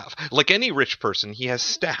staff. Like any rich person, he has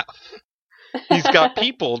staff. He's got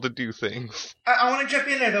people to do things. I want to jump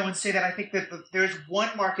in there, though, and say that I think that there's one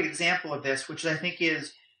market example of this, which I think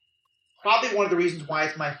is probably one of the reasons why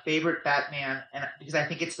it's my favorite Batman, and because I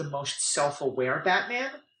think it's the most self-aware Batman,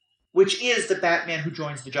 which is the Batman who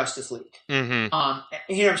joins the Justice League.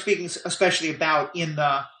 Mm-hmm. Here I'm speaking especially about in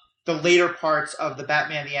the later parts of the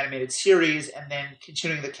Batman the Animated Series, and then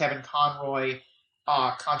continuing the Kevin Conroy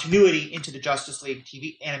continuity into the Justice League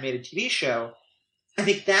animated TV show. I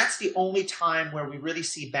think that's the only time where we really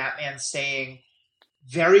see Batman saying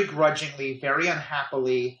very grudgingly, very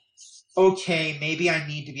unhappily, okay, maybe I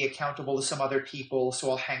need to be accountable to some other people, so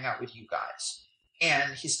I'll hang out with you guys.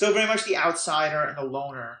 And he's still very much the outsider and the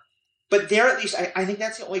loner. But there, at least, I think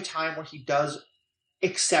that's the only time where he does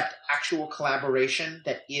accept actual collaboration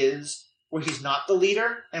that is where he's not the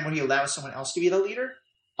leader and when he allows someone else to be the leader.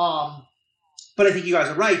 But I think you guys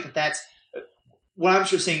are right that that's what I'm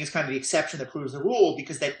just saying is kind of the exception that proves the rule,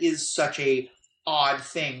 because that is such a odd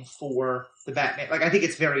thing for the Batman. Like, I think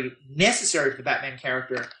it's very necessary for the Batman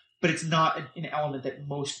character, but it's not an element that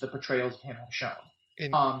most of the portrayals of him have shown.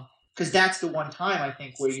 Because that's the one time, I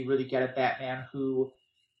think, where you really get a Batman who,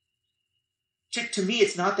 to me,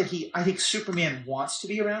 it's not that I think Superman wants to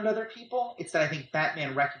be around other people. It's that I think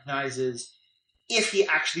Batman recognizes if he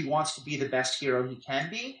actually wants to be the best hero he can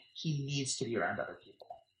be, he needs to be around other people.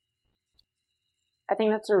 I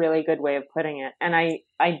think that's a really good way of putting it. And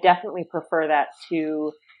I definitely prefer that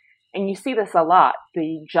to, and you see this a lot,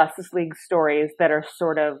 the Justice League stories that are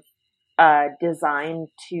sort of designed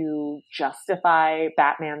to justify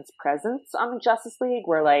Batman's presence on the Justice League,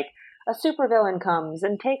 where like a supervillain comes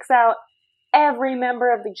and takes out every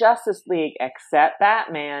member of the Justice League except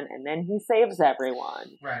Batman, and then he saves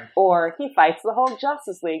everyone. Right. Or he fights the whole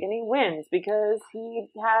Justice League and he wins because he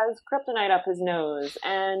has kryptonite up his nose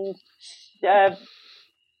and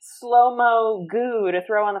slow-mo goo to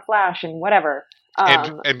throw on the Flash and whatever.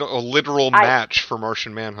 And a literal match for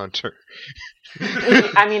Martian Manhunter.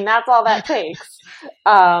 I mean, that's all that takes.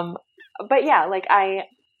 But yeah, like I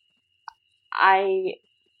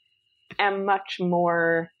am much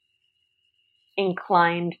more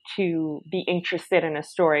inclined to be interested in a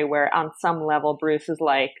story where on some level Bruce is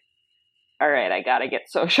like, all right, I gotta get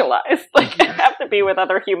socialized. Like, I have to be with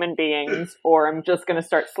other human beings or I'm just gonna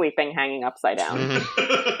start sleeping hanging upside down.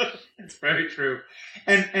 It's very true.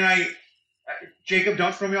 And I Jacob,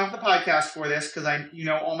 don't throw me off the podcast for this, because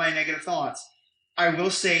all my negative thoughts. I will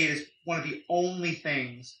say it is one of the only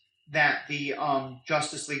things that the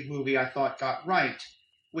Justice League movie I thought got right,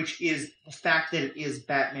 which is the fact that it is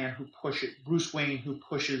Batman Bruce Wayne who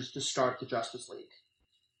pushes to start the Justice League.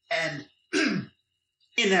 And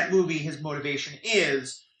in that movie, his motivation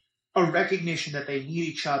is a recognition that they need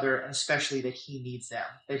each other, and especially that he needs them,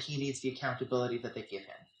 that he needs the accountability that they give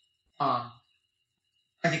him.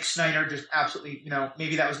 I think Snyder just absolutely,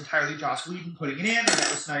 maybe that was entirely Joss Whedon putting it in, and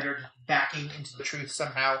that was Snyder just backing into the truth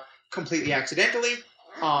somehow completely accidentally.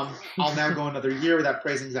 I'll now go another year without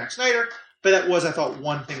praising Zack Snyder, but that was, I thought,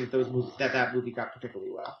 one thing that movie got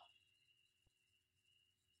particularly well.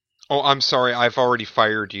 Oh, I'm sorry, I've already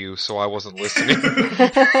fired you, so I wasn't listening.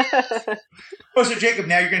 So Jacob,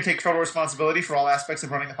 now you're going to take total responsibility for all aspects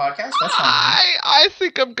of running the podcast? That's fine. I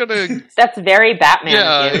think I'm going to... That's very Batman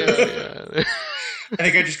of you. Yeah. I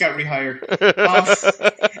think I just got rehired.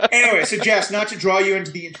 Anyway, so Jess, not to draw you into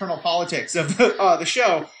the internal politics of the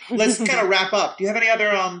show, let's kind of wrap up. Do you have any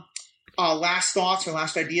other last thoughts or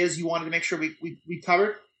last ideas you wanted to make sure we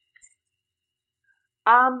covered?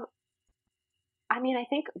 I mean, I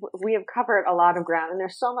think we have covered a lot of ground, and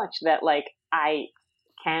there's so much that like I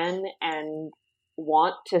can and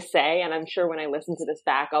want to say, and I'm sure when I listen to this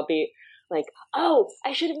back, I'll be like, oh,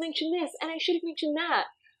 I should have mentioned this, and I should have mentioned that.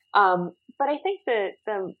 But I think that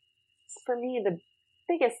for me, the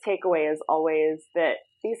biggest takeaway is always that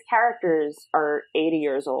these characters are 80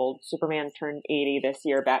 years old. Superman turned 80 this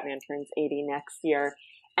year. Batman turns 80 next year.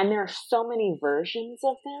 And there are so many versions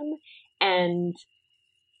of them. And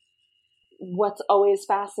what's always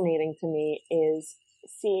fascinating to me is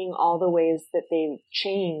seeing all the ways that they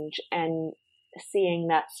change and seeing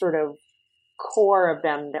that sort of core of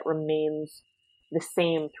them that remains the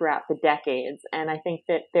same throughout the decades. And I think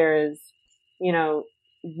that there's,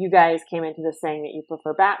 you guys came into this saying that you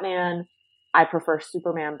prefer Batman. I prefer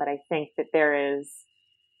Superman, but I think that there is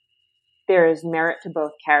merit to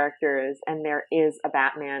both characters, and there is a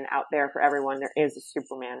Batman out there for everyone. There is a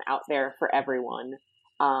Superman out there for everyone.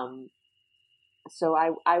 So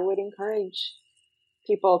I would encourage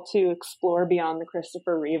people to explore beyond the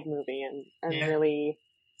Christopher Reeve movie and really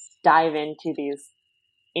dive into these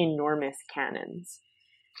enormous canons.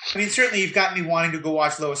 I mean, certainly you've got me wanting to go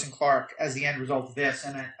watch Lois and Clark as the end result of this.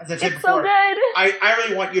 And as I said it's before, so good. I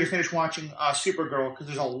really want you to finish watching Supergirl, because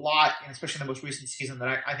there's a lot, and especially in the most recent season,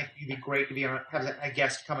 that I think you'd be great to have a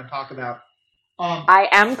guest come and talk about. I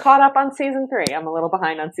am caught up on season 3. I'm a little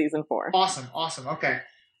behind on season 4. Awesome. Okay.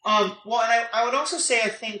 Well, and I would also say, I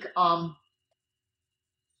think,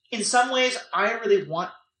 in some ways, I really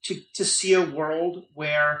want to see a world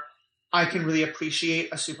where I can really appreciate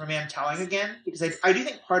a Superman telling again, because I do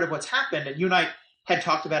think part of what's happened, and you and I had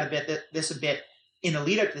talked about this a bit, in the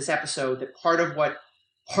lead up to this episode that part of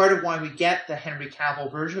why we get the Henry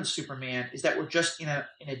Cavill version of Superman is that we're just in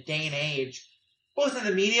a day and age, both in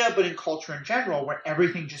the media but in culture in general, where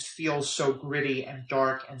everything just feels so gritty and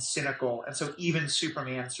dark and cynical, and so even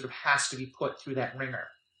Superman sort of has to be put through that ringer.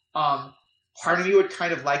 Part of me would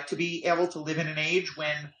kind of like to be able to live in an age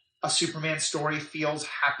when a Superman story feels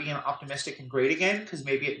happy and optimistic and great again, because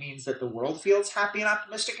maybe it means that the world feels happy and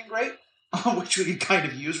optimistic and great, which we could kind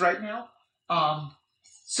of use right now.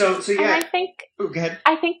 So yeah. And go ahead.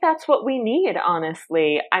 I think that's what we need,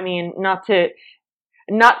 honestly. I mean, not to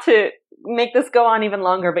make this go on even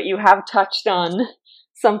longer, but you have touched on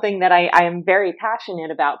something that I am very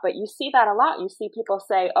passionate about. But you see that a lot. You see people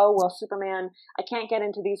say, oh, well, Superman, I can't get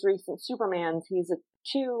into these recent Supermans. He's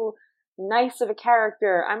too nice of a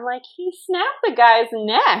character. I'm like, he snapped the guy's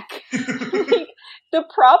neck. Like, the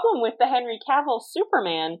problem with the Henry Cavill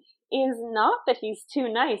Superman is not that he's too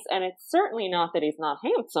nice, and it's certainly not that he's not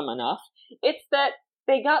handsome enough. It's that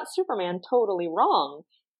they got Superman totally wrong.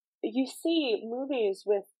 You see movies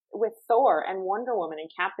with Thor and Wonder Woman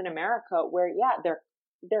and Captain America where, yeah, they're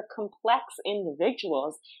complex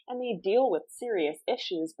individuals and they deal with serious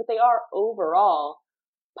issues, but they are overall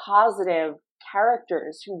positive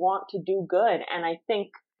characters who want to do good. And I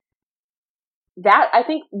think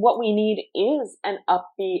what we need is an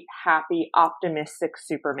upbeat, happy, optimistic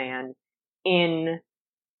Superman in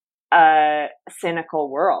a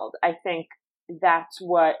cynical world. I think that's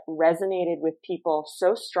what resonated with people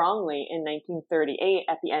so strongly in 1938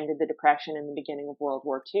 at the end of the Depression and the beginning of World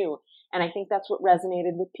War II. And I think that's what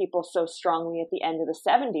resonated with people so strongly at the end of the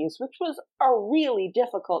 70s, which was a really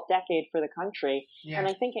difficult decade for the country. Yeah. And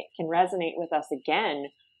I think it can resonate with us again.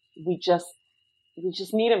 We just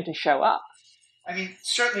need him to show up. I mean,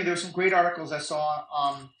 certainly there were some great articles I saw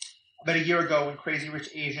about a year ago when Crazy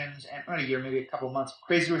Rich Asians, and not a year, maybe a couple of months,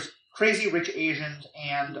 Crazy Rich Asians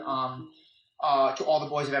and To All the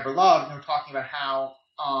Boys I've Ever Loved, and they were talking about how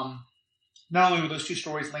not only were those two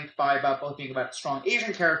stories linked by about both being about strong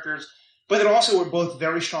Asian characters, but that also were both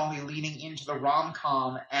very strongly leaning into the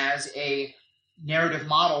rom-com as a narrative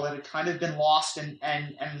model that had kind of been lost and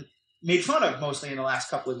made fun of mostly in the last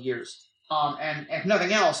couple of years. And if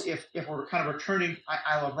nothing else, if we're kind of returning,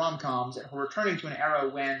 I love rom-coms, and if we're returning to an era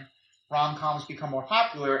when rom-coms become more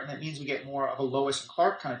popular, and it means we get more of a Lois and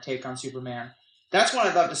Clark kind of take on Superman, that's what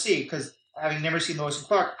I'd love to see, because having never seen Lois and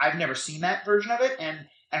Clark, I've never seen that version of it, and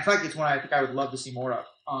in fact, it's one I think I would love to see more of,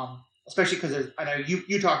 especially because I know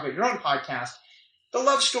you talk about your own podcast, the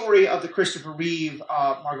love story of the Christopher Reeve,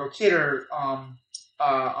 Margot Kidder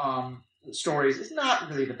stories is not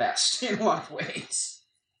really the best in a lot of ways.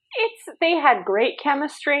 They had great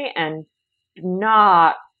chemistry and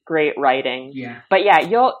not great writing. Yeah. But yeah,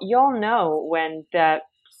 you'll know when that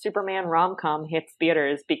Superman rom-com hits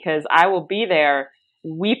theaters, because I will be there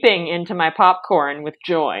weeping into my popcorn with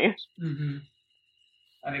joy. Mm-hmm.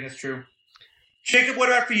 I think that's true. Jacob, what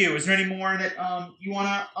about for you? Is there any more that you want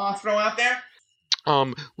to throw out there?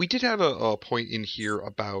 We did have a point in here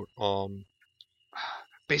about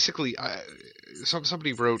basically,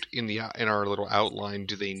 somebody wrote in our little outline,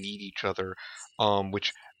 do they need each other?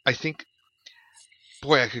 Which I think,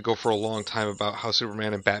 boy, I could go for a long time about how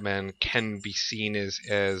Superman and Batman can be seen as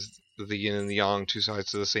the yin and the yang, two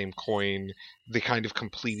sides of the same coin. They kind of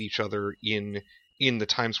complete each other in the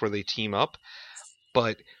times where they team up.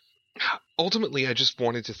 But ultimately, I just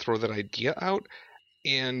wanted to throw that idea out,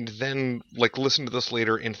 and then listen to this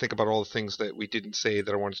later and think about all the things that we didn't say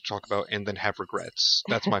that I wanted to talk about, and then have regrets.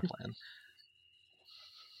 That's my plan.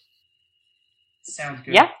 Sounds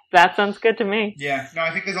good. Yeah, that sounds good to me. Yeah, no,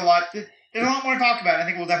 I think there's a lot more to talk about. I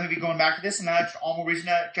think we'll definitely be going back to this, and that's all more reason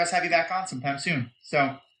to just have you back on sometime soon.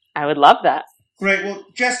 So I would love that. Great. Well,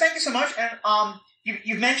 Jess, thank you so much. And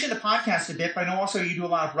you've mentioned the podcast a bit, but I know also you do a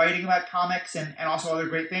lot of writing about comics and also other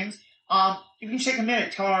great things. If you can take a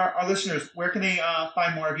minute, tell our listeners, where can they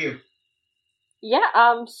find more of you?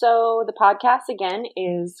 Yeah, so the podcast, again,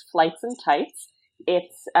 is Flights and Tights.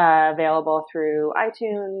 It's available through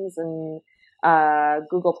iTunes and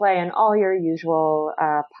Google Play and all your usual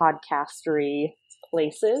podcastery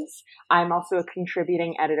places. I'm also a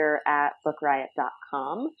contributing editor at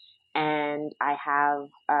bookriot.com, and I have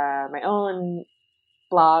my own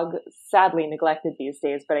blog, sadly neglected these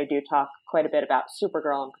days, but I do talk quite a bit about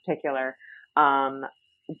Supergirl in particular.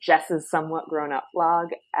 Jess's Somewhat Grown Up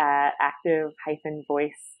blog at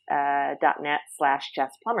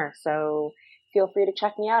active-voice.net/Jess Plummer. So feel free to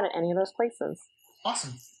check me out at any of those places.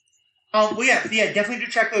 Awesome. Well, yeah, definitely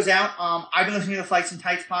do check those out. I've been listening to the Flights and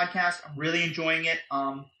Tights podcast. I'm really enjoying it.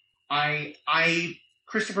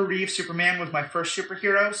 Christopher Reeve Superman was my first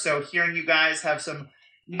superhero, so hearing you guys have some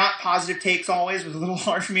not positive takes always was a little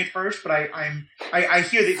hard for me at first, but I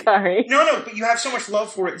hear that. Sorry. No, but you have so much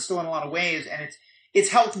love for it and still in a lot of ways, and it's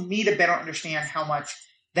helped me to better understand how much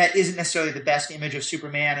that isn't necessarily the best image of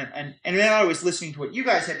Superman, and then I was listening to what you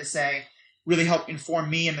guys had to say, really helped inform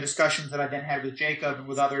me in the discussions that I've then had with Jacob and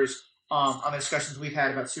with others on the discussions we've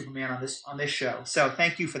had about Superman on this show. So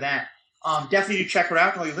thank you for that. Definitely do check her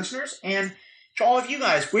out to all your listeners, and to all of you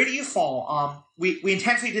guys, where do you fall? We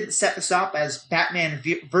intentionally didn't set this up as Batman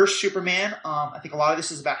versus Superman. I think a lot of this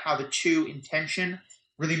is about how the two intention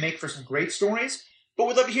really make for some great stories. But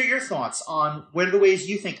we'd love to hear your thoughts on what are the ways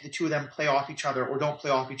you think the two of them play off each other or don't play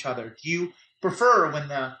off each other. Do you prefer when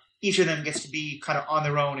each of them gets to be kind of on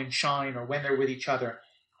their own and shine, or when they're with each other?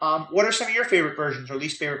 What are some of your favorite versions or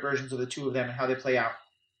least favorite versions of the two of them and how they play out?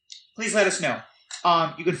 Please let us know.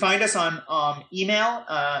 You can find us on email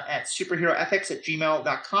at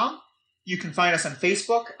superheroethics@gmail.com. You can find us on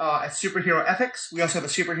Facebook at Superhero Ethics. We also have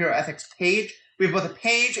a Superhero Ethics page. We have both a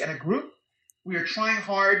page and a group. We are trying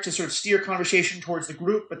hard to sort of steer conversation towards the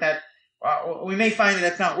group, but that we may find that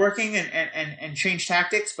that's not working and change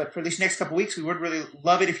tactics. But for these next couple weeks, we would really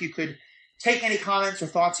love it if you could take any comments or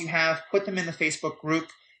thoughts you have, put them in the Facebook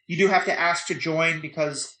group. You do have to ask to join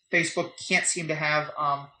because Facebook can't seem to have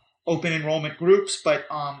open enrollment groups, but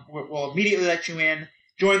we'll immediately let you in.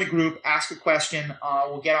 Join the group, ask a question.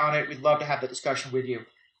 We'll get on it. We'd love to have the discussion with you.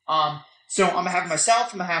 So on behalf of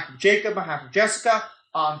myself, on behalf of Jacob, on behalf of Jessica,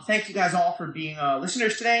 thank you guys all for being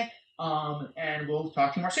listeners today, and we'll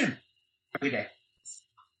talk to you more soon. Have a good day.